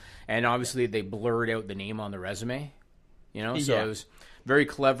days." And obviously they blurred out the name on the resume, so it was very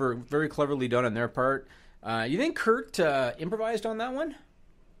clever, very cleverly done on their part. You think Kurt improvised on that one?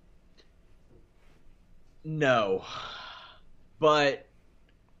 No, but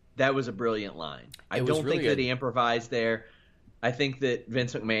that was a brilliant line. I don't think that he improvised there. I think that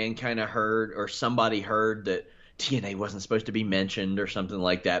Vince McMahon kind of heard, or somebody heard, that TNA wasn't supposed to be mentioned or something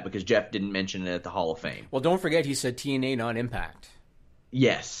like that because Jeff didn't mention it at the Hall of Fame. Well, don't forget he said TNA, not Impact.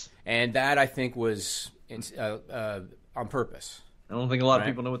 Yes. And that, I think, was on purpose. I don't think a lot of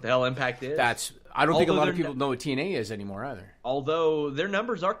people know what the hell Impact is. I don't think a lot of people know what TNA is anymore either. Although their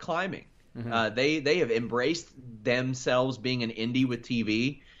numbers are climbing. Mm-hmm. They have embraced themselves being an indie with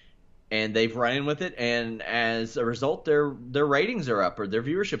TV, and they've run with it. And as a result, their ratings are up, or their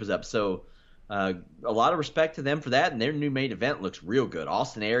viewership is up. So a lot of respect to them for that, and their new main event looks real good.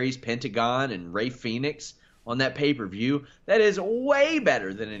 Austin Aries, Pentagon, and Rey Fenix on that pay-per-view. That is way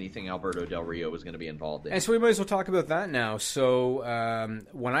better than anything Alberto Del Rio was going to be involved in. And so we might as well talk about that now. So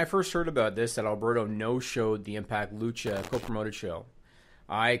when I first heard about this, that Alberto no-showed the Impact Lucha co-promoted show,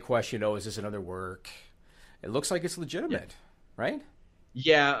 I questioned, is this another work? It looks like it's legitimate, right?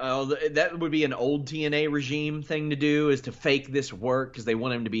 Yeah, that would be an old TNA regime thing to do, is to fake this work because they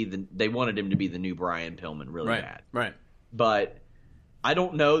wanted him to be the new Brian Pillman really bad. Right. But I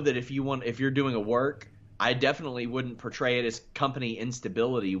don't know that if you're doing a work, I definitely wouldn't portray it as company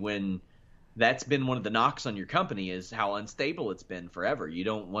instability when that's been one of the knocks on your company, is how unstable it's been forever. You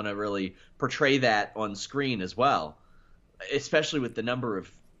don't want to really portray that on screen as well, especially with the number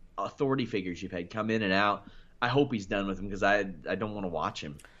of authority figures you've had come in and out. I hope he's done with him because I don't want to watch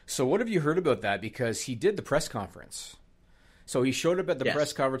him. So what have you heard about that? Because he did the press conference. So he showed up at the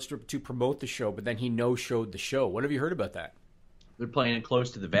press conference to promote the show, but then he no-showed the show. What have you heard about that? They're playing it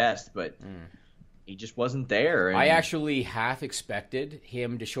close to the vest, but he just wasn't there. And I actually half expected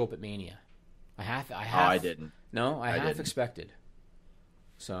him to show up at Mania. I didn't. No, I half expected.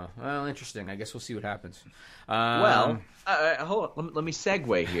 So, well, interesting. I guess we'll see what happens. Hold on. Let me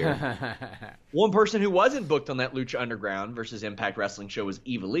segue here. One person who wasn't booked on that Lucha Underground versus Impact Wrestling show was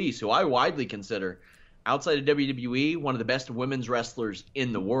Eva Lise, who I widely consider, outside of WWE, one of the best women's wrestlers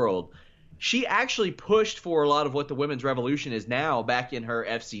in the world. She actually pushed for a lot of what the women's revolution is now back in her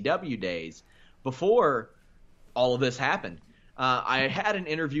FCW days, before all of this happened. I had an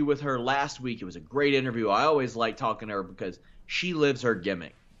interview with her last week. It was a great interview. I always like talking to her because she lives her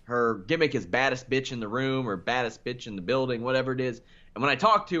gimmick. Her gimmick is baddest bitch in the room or baddest bitch in the building, whatever it is. And when I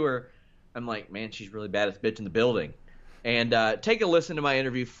talk to her, I'm like, man, she's really baddest bitch in the building. And take a listen to my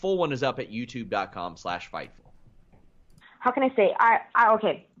interview. Full one is up at youtube.com/Fightful. How can I say?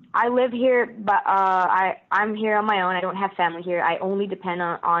 Okay. I live here, but I'm here on my own. I don't have family here. I only depend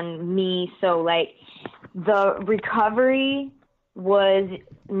on me. So, like, the recovery was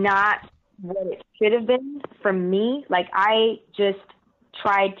not what it should have been for me. Like, I just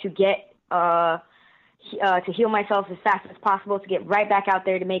tried to get to heal myself as fast as possible, to get right back out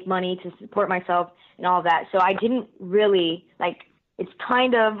there, to make money, to support myself and all that. So I didn't really, like, it's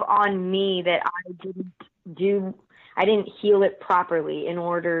kind of on me that I didn't heal it properly in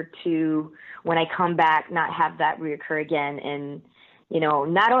order to, when I come back, not have that reoccur again. And,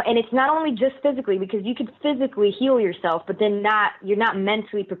 and it's not only just physically, because you could physically heal yourself, but then you're not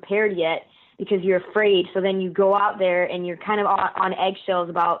mentally prepared yet because you're afraid. So then you go out there and you're kind of on eggshells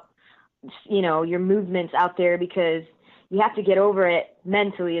about, your movements out there, because you have to get over it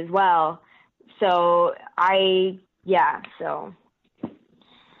mentally as well. So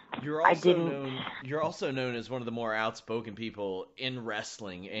You're also known as one of the more outspoken people in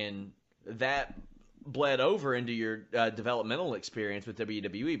wrestling, and that bled over into your developmental experience with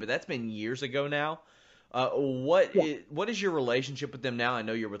WWE, but that's been years ago now. What is your relationship with them now? I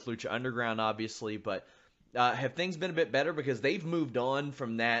know you're with Lucha Underground, obviously, but have things been a bit better because they've moved on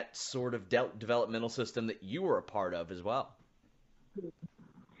from that sort of developmental system that you were a part of as well?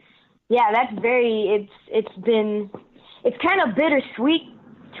 Yeah, it's kind of bittersweet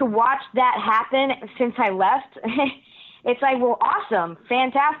to watch that happen since I left. It's like, well, awesome,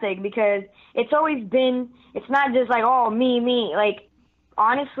 fantastic, because it's always been, it's not just like, oh, me. Like,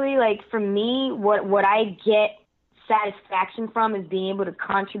 honestly, like, for me, what I get satisfaction from is being able to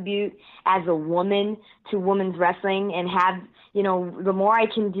contribute as a woman to women's wrestling and have, you know, the more I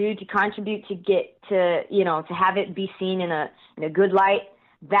can do to contribute to get to, you know, to have it be seen in a good light,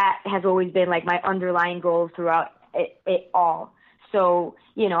 that has always been like my underlying goal throughout it all. So,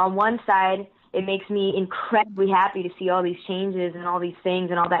 you know, on one side, it makes me incredibly happy to see all these changes and all these things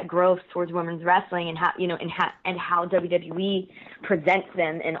and all that growth towards women's wrestling and how, you know, and how WWE presents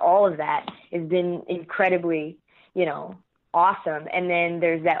them, and all of that has been incredibly, you know, awesome. And then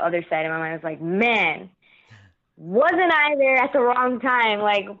there's that other side of my mind. I was like, man, wasn't I there at the wrong time?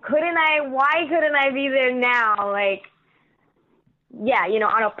 Like, why couldn't I be there now? Like, yeah, you know,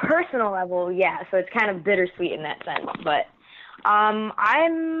 on a personal level, yeah. So it's kind of bittersweet in that sense. But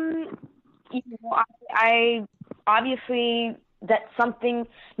you know, I obviously, that's something,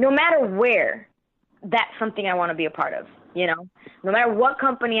 no matter where, that's something I want to be a part of, you know, no matter what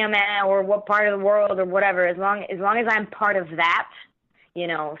company I'm at or what part of the world or whatever, as long as I'm part of that, you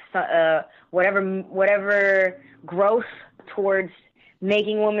know, whatever growth towards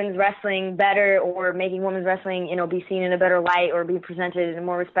making women's wrestling better or making women's wrestling, you know, be seen in a better light or be presented in a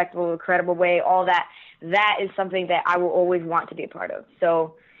more respectable, credible way, all that is something that I will always want to be a part of.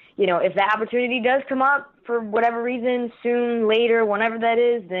 So, you know, if that opportunity does come up for whatever reason, soon, later, whenever that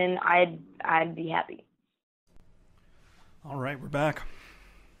is, then I'd be happy. All right, we're back.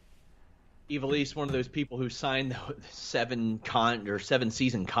 Ivelisse, one of those people who signed the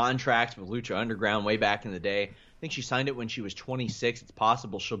 7-season contracts with Lucha Underground way back in the day. I think she signed it when she was 26. It's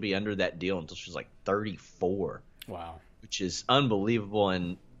possible she'll be under that deal until she's like 34. Wow. Which is unbelievable.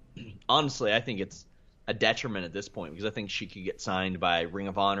 And honestly, I think it's a detriment at this point, because I think she could get signed by Ring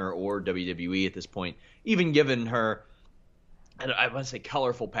of Honor or WWE at this point, even given her, I want to say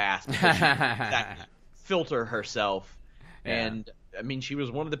colorful past, because she that filter herself. Yeah. And I mean, she was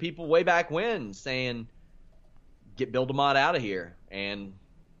one of the people way back when saying, "Get Bill DeMott out of here." And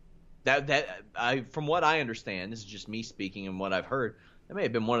from what I understand, this is just me speaking and what I've heard, that may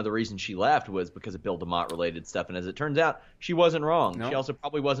have been one of the reasons she left, was because of Bill DeMott related stuff. And as it turns out, she wasn't wrong. Nope. She also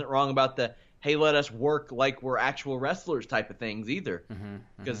probably wasn't wrong about the, hey, let us work like we're actual wrestlers type of things either.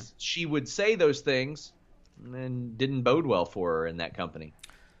 Because she would say those things and then didn't bode well for her in that company.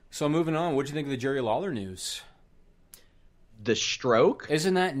 So moving on, what do you think of the Jerry Lawler news? The stroke?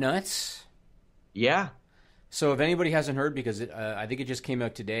 Isn't that nuts? Yeah. So if anybody hasn't heard, because I think it just came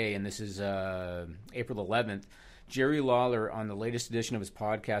out today, and this is April 11th, Jerry Lawler, on the latest edition of his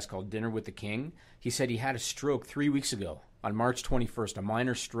podcast called Dinner with the King, he said he had a stroke 3 weeks ago on March 21st, a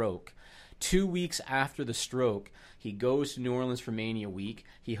minor stroke. 2 weeks after the stroke, he goes to New Orleans for Mania Week.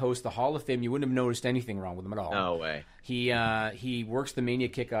 He hosts the Hall of Fame. You wouldn't have noticed anything wrong with him at all. No way. He works the Mania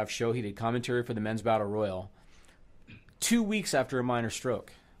kickoff show. He did commentary for the Men's Battle Royal. 2 weeks after a minor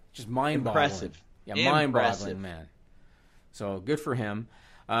stroke. Just mind-boggling. Impressive. Yeah, mind-boggling, man. So good for him.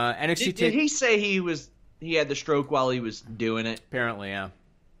 NXT. Did he say he had the stroke while he was doing it? Apparently, yeah.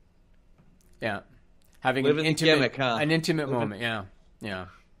 Yeah. Having an intimate moment, yeah. Yeah.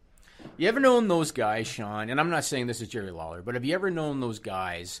 You ever known those guys, Sean, and I'm not saying this is Jerry Lawler, but have you ever known those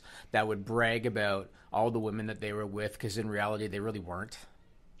guys that would brag about all the women that they were with, because in reality they really weren't?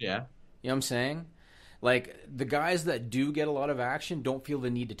 Yeah. You know what I'm saying? Like, the guys that do get a lot of action don't feel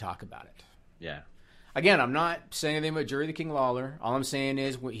the need to talk about it. Yeah. Again, I'm not saying anything about Jerry the King Lawler. All I'm saying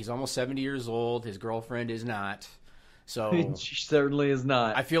is he's almost 70 years old. His girlfriend is not. So she certainly is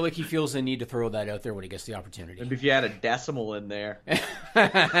not. I feel like he feels the need to throw that out there when he gets the opportunity. Maybe if you had a decimal in there.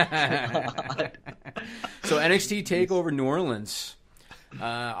 So NXT TakeOver New Orleans.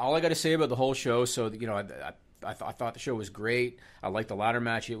 All I got to say about the whole show, so you know, I thought the show was great. I liked the ladder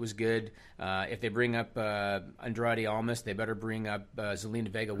match; it was good. If they bring up Andrade Almas, they better bring up Zelina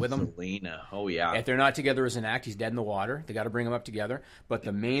Vega with them. Zelina, oh yeah. If they're not together as an act, he's dead in the water. They got to bring them up together. But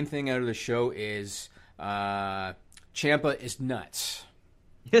the main thing out of the show is Ciampa is nuts.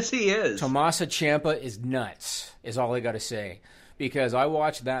 Yes, he is. Tommaso Ciampa is nuts, is all I got to say. Because I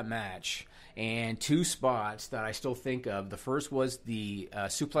watched that match, and two spots that I still think of. The first was the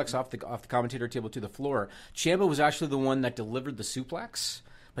suplex off the commentator table to the floor. Ciampa was actually the one that delivered the suplex,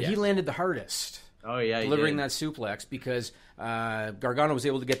 but he landed the hardest. Oh, yeah, delivering that suplex, because Gargano was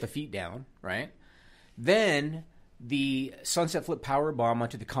able to get the feet down, right? Then the sunset flip power bomb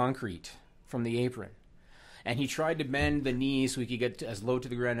onto the concrete from the apron. And he tried to bend the knees so he could get as low to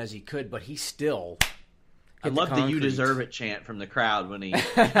the ground as he could, but he still I love the "You deserve it" chant from the crowd when he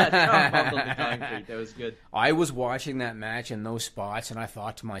got on the concrete. That was good. I was watching that match in those spots, and I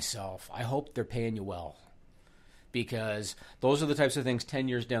thought to myself, I hope they're paying you well. Because those are the types of things 10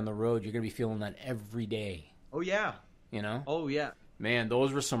 years down the road, you're going to be feeling that every day. Oh, yeah. You know? Oh, yeah. Man,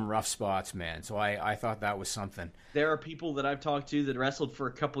 those were some rough spots, man. So I thought that was something. There are people that I've talked to that wrestled for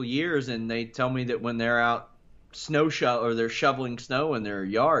a couple years, and they tell me that when they're out they're shoveling snow in their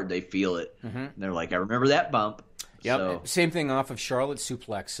yard, they feel it. And they're like, I remember that bump. Yep. So, same thing off of Charlotte's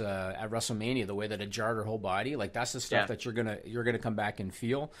suplex at WrestleMania, the way that it jarred her whole body. Like, that's the stuff that you're gonna come back and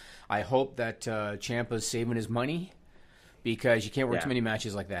feel. I hope that Ciampa's saving his money, because you can't work too many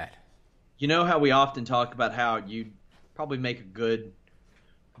matches like that. You know how we often talk about how you'd probably make a good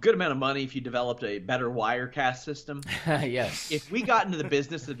amount of money if you developed a better Wirecast system? Yes. If we got into the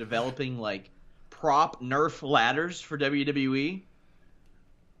business of developing, like, prop Nerf ladders for WWE,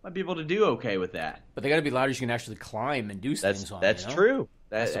 might be able to do okay with that. But they got to be ladders you can actually climb and do things on. That's you know? true.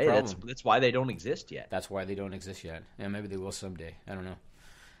 That's the Hey, problem. that's why they don't exist yet. That's why they don't exist yet. Yeah, maybe they will someday. I don't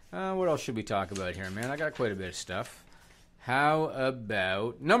know. What else should we talk about here, man? I got quite a bit of stuff. How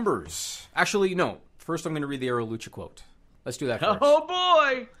about numbers? Actually, no. First, I'm going to read the Aero Lucha quote. Let's do that first. Oh,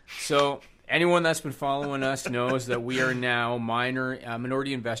 boy! So, anyone that's been following us knows that we are now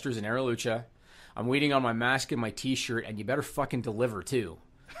minority investors in Aero Lucha. I'm waiting on my mask and my T-shirt, and you better fucking deliver, too.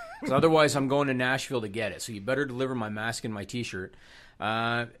 Because otherwise, I'm going to Nashville to get it. So you better deliver my mask and my T-shirt.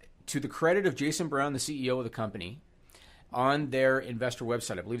 To the credit of Jason Brown, the CEO of the company, on their investor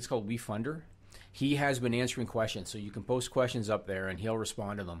website, I believe it's called WeFunder, he has been answering questions. So you can post questions up there, and he'll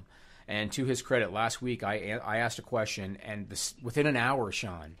respond to them. And to his credit, last week I asked a question, and within an hour,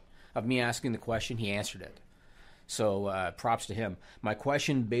 Sean, of me asking the question, he answered it. So props to him. My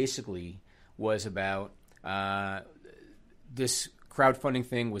question basically was about this crowdfunding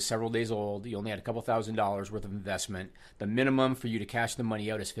thing was several days old. You only had a couple $1,000s worth of investment. The minimum for you to cash the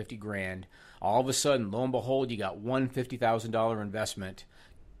money out is $50,000. All of a sudden, lo and behold, you got one $50,000 investment.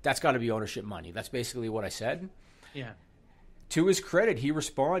 That's got to be ownership money. That's basically what I said. Yeah. To his credit, he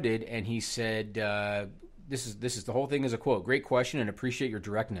responded and he said, "This is the whole thing is a quote. Great question and appreciate your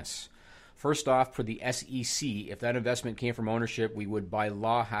directness. First off, for the SEC, if that investment came from ownership, we would by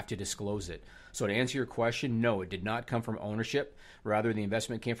law have to disclose it. So to answer your question, no, it did not come from ownership. Rather, the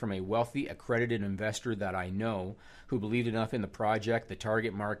investment came from a wealthy, accredited investor that I know who believed enough in the project, the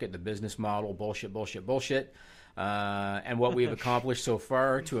target market, the business model, bullshit, and what we have accomplished so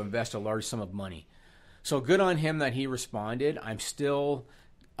far to invest a large sum of money. So good on him that he responded. I'm still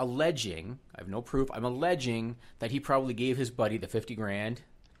alleging, I have no proof, I'm alleging that he probably gave his buddy the $50,000,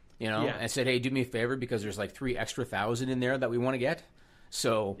 and said, hey, do me a favor because there's like $3 extra thousand in there that we want to get.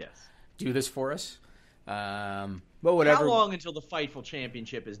 So do this for us. But whatever. How long until the Fightful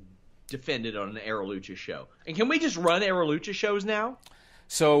Championship is defended on an Aero Lucha show? And can we just run Aero Lucha shows now?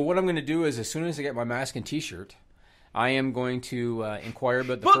 So what I'm going to do is, as soon as I get my mask and T-shirt, I am going to inquire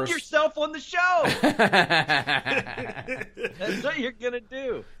about the Book first... yourself on the show! That's what you're going to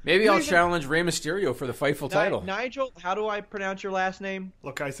do. Maybe I'll challenge Rey Mysterio for the Fightful title. Nigel, how do I pronounce your last name?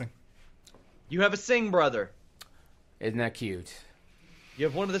 Lokaisen. You have a Singh brother. Isn't that cute? You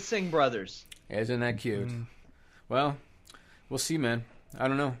have one of the Singh brothers. Isn't that cute? Well, we'll see, man. I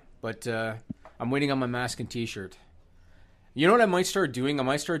don't know. But I'm waiting on my mask and T-shirt. You know what I might start doing? I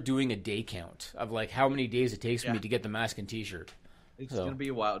might start doing a day count of like how many days it takes me to get the mask and T-shirt. It's going to be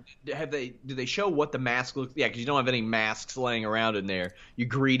a while. Do they show what the mask looks? Yeah, because you don't have any masks laying around in there. You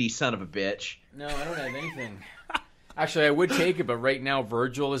greedy son of a bitch. No, I don't have anything. Actually, I would take it, but right now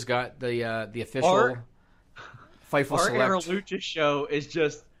Virgil has got the official Fightful Our Select. Aero Lucha show is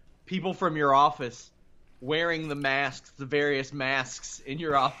just people from your office wearing the masks, the various masks in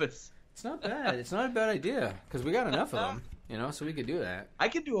your office. It's not bad. It's not a bad idea because we got enough of them. So we could do that. I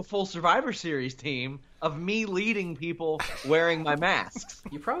could do a full Survivor Series team of me leading people wearing my masks.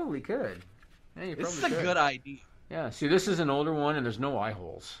 You probably could. Yeah, you This is probably a could. good idea. Yeah, see, this is an older one, and there's no eye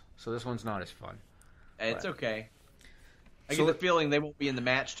holes. So this one's not as fun. It's okay. I So get the feeling they won't be in the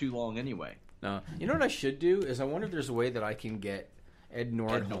match too long anyway. No. You know what I should do is I wonder if there's a way that I can get Ed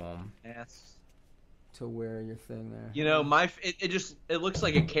Nordholm Yes. to wear your thing there. It looks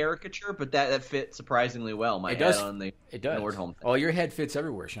like a caricature, but that fits surprisingly well. My head on the It does. Nordholm thing. Oh, your head fits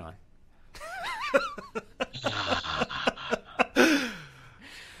everywhere, Sean.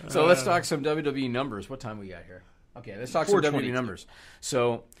 So let's talk some WWE numbers. What time we got here? Okay, let's talk some WWE 422. numbers.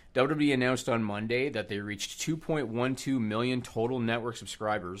 So WWE announced on Monday that they reached 2.12 million total network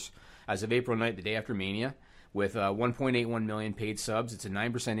subscribers as of April 9th, the day after Mania, with 1.81 million paid subs. It's a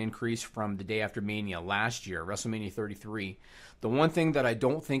 9% increase from the day after Mania last year, WrestleMania 33. The one thing that I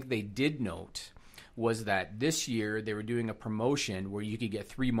don't think they did note was that this year they were doing a promotion where you could get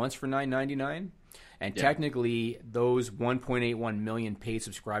 3 months for $9.99. And technically, those 1.81 million paid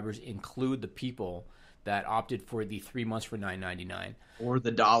subscribers include the people that opted for the 3 months for $9.99. Or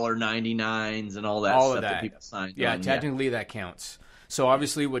the $1.99s and all that All stuff of that people signed Yeah, on. technically that counts. So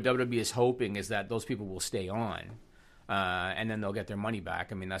obviously what WWE is hoping is that those people will stay on, and then they'll get their money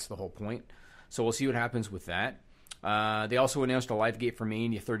back. I mean, that's the whole point. So we'll see what happens with that. They also announced a live gate for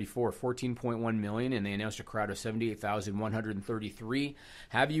Mania 34, $14.1 million, and they announced a crowd of 78,133.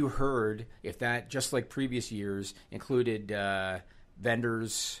 Have you heard if that, just like previous years, included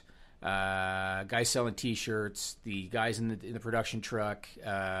vendors, guys selling T-shirts, the guys in the production truck,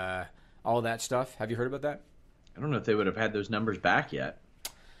 all that stuff? Have you heard about that? I don't know if they would have had those numbers back yet.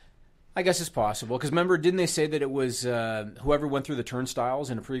 I guess it's possible. Because remember, didn't they say that it was whoever went through the turnstiles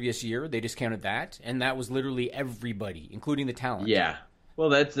in a previous year, they discounted that? And that was literally everybody, including the talent. Yeah. Well,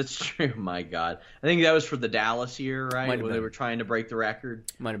 that's true. My God. I think that was for the Dallas year, right? When they were trying to break the record.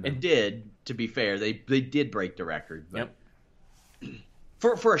 Might have been. It did, to be fair. They did break the record. But yep.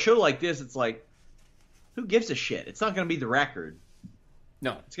 For a show like this, it's like, who gives a shit? It's not going to be the record.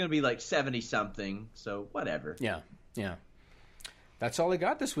 No. It's going to be like 70-something, so whatever. Yeah. That's all I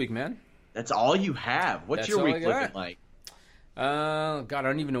got this week, man. That's all you have? What's your week looking like? God, I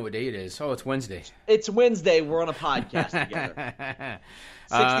don't even know what day it is. Oh, it's Wednesday. It's Wednesday. We're on a podcast together.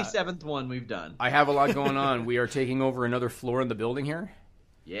 67th one we've done. I have a lot going on. We are taking over another floor in the building here.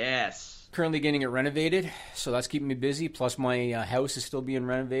 Yes. Currently getting it renovated, so that's keeping me busy. Plus, my house is still being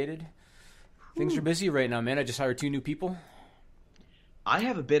renovated. Things are busy right now, man. I just hired 2 new people. I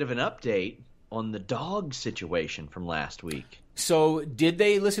have a bit of an update on the dog situation from last week. So, did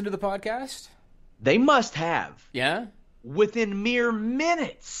they listen to the podcast? They must have. Yeah? Within mere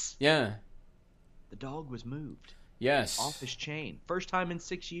minutes. Yeah. The dog was moved. Yes. Off his chain. First time in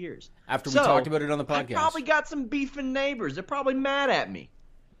 6 years. After we talked about it on the podcast. I probably got some beefing neighbors. They're probably mad at me.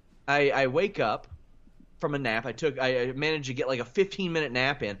 I wake up from a nap. I managed to get like a 15-minute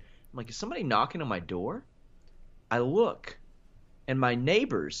nap in. I'm like, is somebody knocking on my door? I look, and my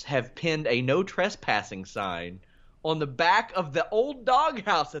neighbors have pinned a no trespassing sign on the back of the old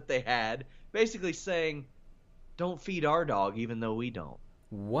doghouse that they had, basically saying, don't feed our dog even though we don't.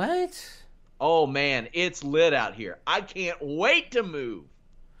 What? Oh, man, it's lit out here. I can't wait to move.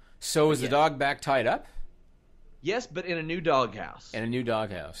 So is the dog back tied up? Yes, but in a new doghouse. In a new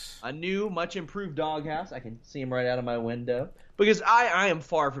doghouse. A new, much improved doghouse. I can see him right out of my window. Because I am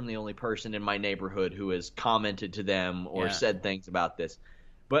far from the only person in my neighborhood who has commented to them or said things about this.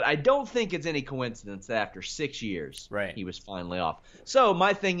 But I don't think it's any coincidence that after 6 years, he was finally off. So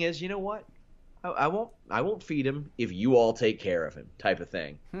my thing is, you know what? I won't feed him if you all take care of him, type of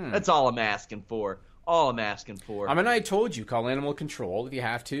thing. That's all I'm asking for. All I'm asking for. I mean, I told you, call animal control if you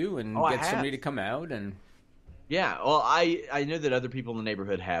have to, and get somebody to come out. And yeah, well, I know that other people in the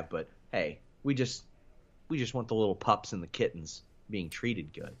neighborhood have, but hey, we just want the little pups and the kittens being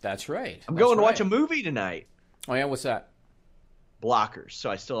treated good. That's right. I'm going to watch a movie tonight. Oh yeah, what's that? Blockers.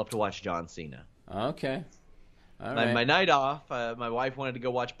 So I still have to watch John Cena. Okay. All right. My night off, my wife wanted to go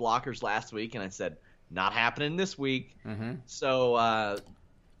watch Blockers last week, and I said, not happening this week. Mm-hmm. So,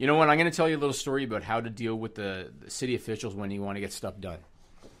 you know what? I'm going to tell you a little story about how to deal with the city officials when you want to get stuff done.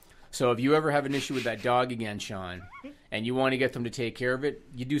 So if you ever have an issue with that dog again, Sean, and you want to get them to take care of it,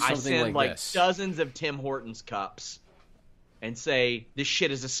 you do something I send like this. Dozens of Tim Hortons cups and say, this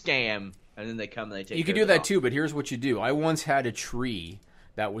shit is a scam, and then they come and they take care of it. You can do that too, but here's what you do. I once had a tree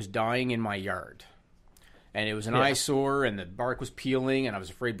that was dying in my yard. And it was an eyesore, and the bark was peeling, and I was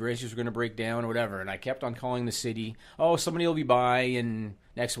afraid branches were going to break down or whatever. And I kept on calling the city. Oh, somebody will be by in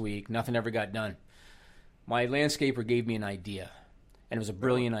next week. Nothing ever got done. My landscaper gave me an idea, and it was a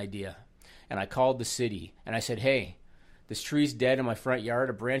brilliant idea. And I called the city, and I said, hey, this tree's dead in my front yard.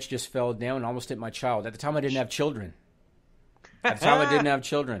 A branch just fell down and almost hit my child. At the time, I didn't have children. I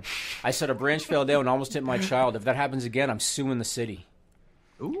said, a branch fell down and almost hit my child. If that happens again, I'm suing the city.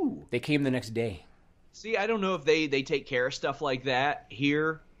 Ooh. They came the next day. See, I don't know if they take care of stuff like that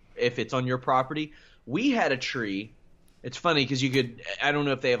here, if it's on your property. We had a tree. It's funny because I don't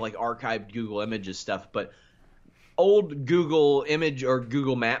know if they have like archived Google Images stuff, but old Google Image or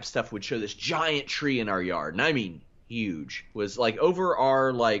Google Map stuff would show this giant tree in our yard. And I mean, huge. It was like over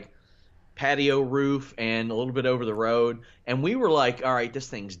our like patio roof and a little bit over the road. And we were like, all right, this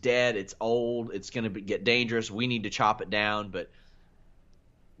thing's dead. It's old. It's going to get dangerous. We need to chop it down. But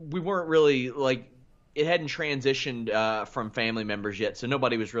we weren't really like, it hadn't transitioned from family members yet, so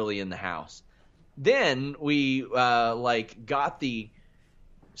nobody was really in the house. Then we got the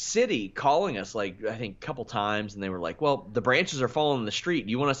city calling us I think a couple times, and they were like, well, the branches are falling in the street.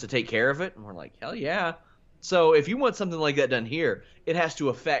 Do you want us to take care of it? And we're like, hell yeah. So if you want something like that done here, it has to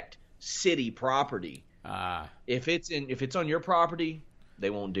affect city property. If it's on your property, they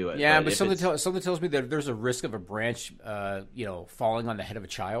won't do it. Yeah, but something tells me that if there's a risk of a branch falling on the head of a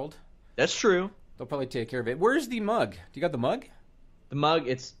child. That's true. They'll probably take care of it. Where's the mug? Do you got the mug? The mug,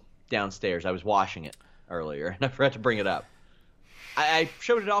 it's downstairs. I was washing it earlier, and I forgot to bring it up. I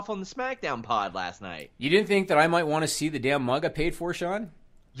showed it off on the SmackDown pod last night. You didn't think that I might want to see the damn mug I paid for, Sean?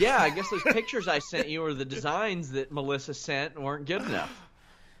 Yeah, I guess those pictures I sent you or the designs that Melissa sent weren't good enough.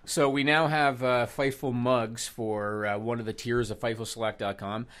 So we now have Fightful mugs for one of the tiers of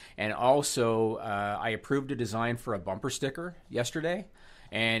FightfulSelect.com. And also, I approved a design for a bumper sticker yesterday.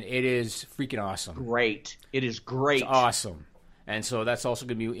 And it is freaking awesome. Great. It is great. It's awesome. And so that's also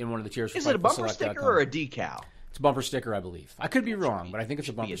going to be in one of the tiers for Is it a bumper sticker or a decal? It's a bumper sticker, I believe. I could be wrong, but I think it's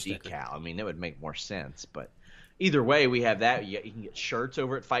a bumper sticker. Decal. I mean, that would make more sense. But either way, we have that. You can get shirts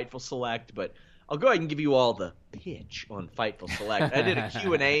over at Fightful Select. But I'll go ahead and give you all the pitch on Fightful Select. I did a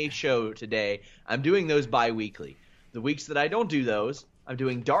Q&A show today. I'm doing those bi-weekly. The weeks that I don't do those, I'm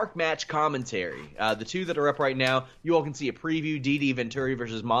doing dark match commentary. The two that are up right now, you all can see a preview, Didi Venturi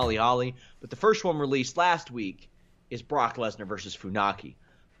versus Molly Holly. But the first one released last week is Brock Lesnar versus Funaki.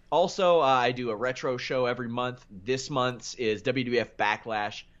 Also, I do a retro show every month. This month's is WWF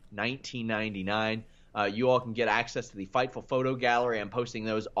Backlash 1999. You all can get access to the Fightful Photo Gallery. I'm posting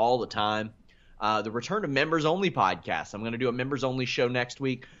those all the time. The return of members-only podcast. I'm going to do a members-only show next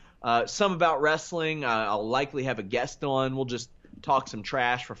week. Some about wrestling. I'll likely have a guest on. We'll just talk some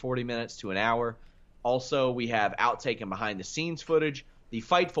trash for 40 minutes to an hour. Also, we have outtake and behind-the-scenes footage. The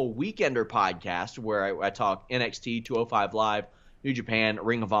Fightful Weekender podcast, where I talk NXT, 205 Live, New Japan,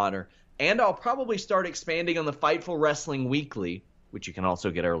 Ring of Honor. And I'll probably start expanding on the Fightful Wrestling Weekly, which you can also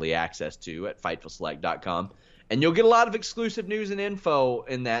get early access to at FightfulSelect.com. And you'll get a lot of exclusive news and info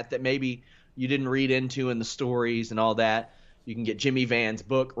in that maybe you didn't read into in the stories and all that. You can get Jimmy Van's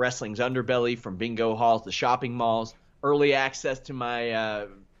book, Wrestling's Underbelly, from bingo halls to shopping malls. Early access to my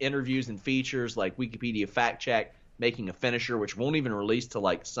interviews and features like Wikipedia Fact Check, Making a Finisher, which won't even release till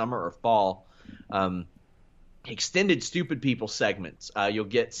like summer or fall. Extended Stupid People segments. You'll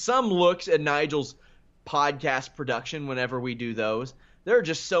get some looks at Nigel's podcast production whenever we do those. There are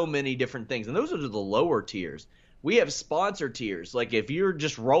just so many different things, and those are the lower tiers. We have sponsor tiers. Like if you're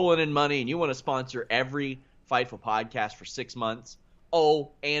just rolling in money and you want to sponsor every Fightful podcast for 6 months,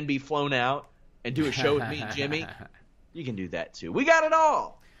 and be flown out and do a show with me, Jimmy, you can do that too. We got it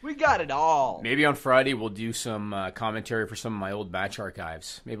all. We got it all. Maybe on Friday we'll do some commentary for some of my old match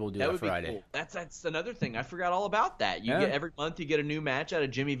archives. Maybe we'll do that Friday. Be cool. That's another thing. I forgot all about that. You get every month you get a new match out of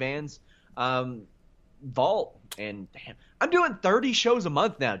Jimmy Van's vault. And damn, I'm doing 30 shows a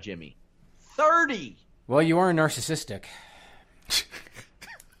month now, Jimmy. 30. Well, you are narcissistic.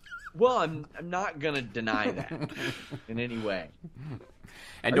 Well, I'm not gonna deny that in any way.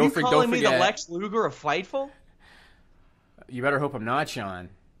 And don't calling me the Lex Luger of Fightful? You better hope I'm not, Sean.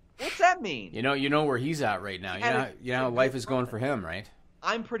 What's that mean? You know where he's at right now. You know how life is going for him, right?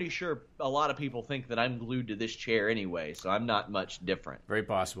 I'm pretty sure a lot of people think that I'm glued to this chair anyway, so I'm not much different. Very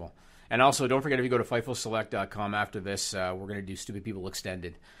possible. And also, don't forget, if you go to FightfulSelect.com after this, we're going to do Stupid People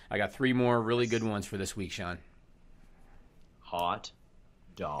Extended. I got 3 more really good ones for this week, Sean. Hot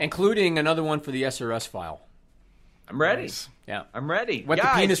dog. Including another one for the SRS file. I'm ready. Nice. Yeah. I'm ready. Wet the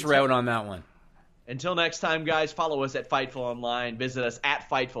penis route on that one. Until next time, guys, follow us at Fightful Online. Visit us at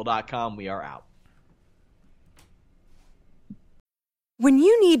Fightful.com. We are out. When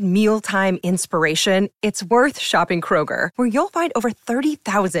you need mealtime inspiration, it's worth shopping Kroger, where you'll find over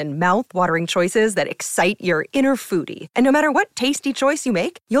 30,000 mouth-watering choices that excite your inner foodie. And no matter what tasty choice you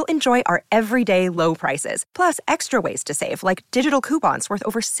make, you'll enjoy our everyday low prices, plus extra ways to save, like digital coupons worth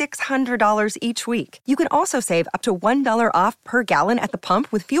over $600 each week. You can also save up to $1 off per gallon at the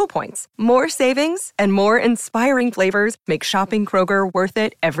pump with fuel points. More savings and more inspiring flavors make shopping Kroger worth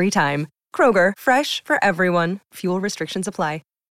it every time. Kroger, fresh for everyone. Fuel restrictions apply.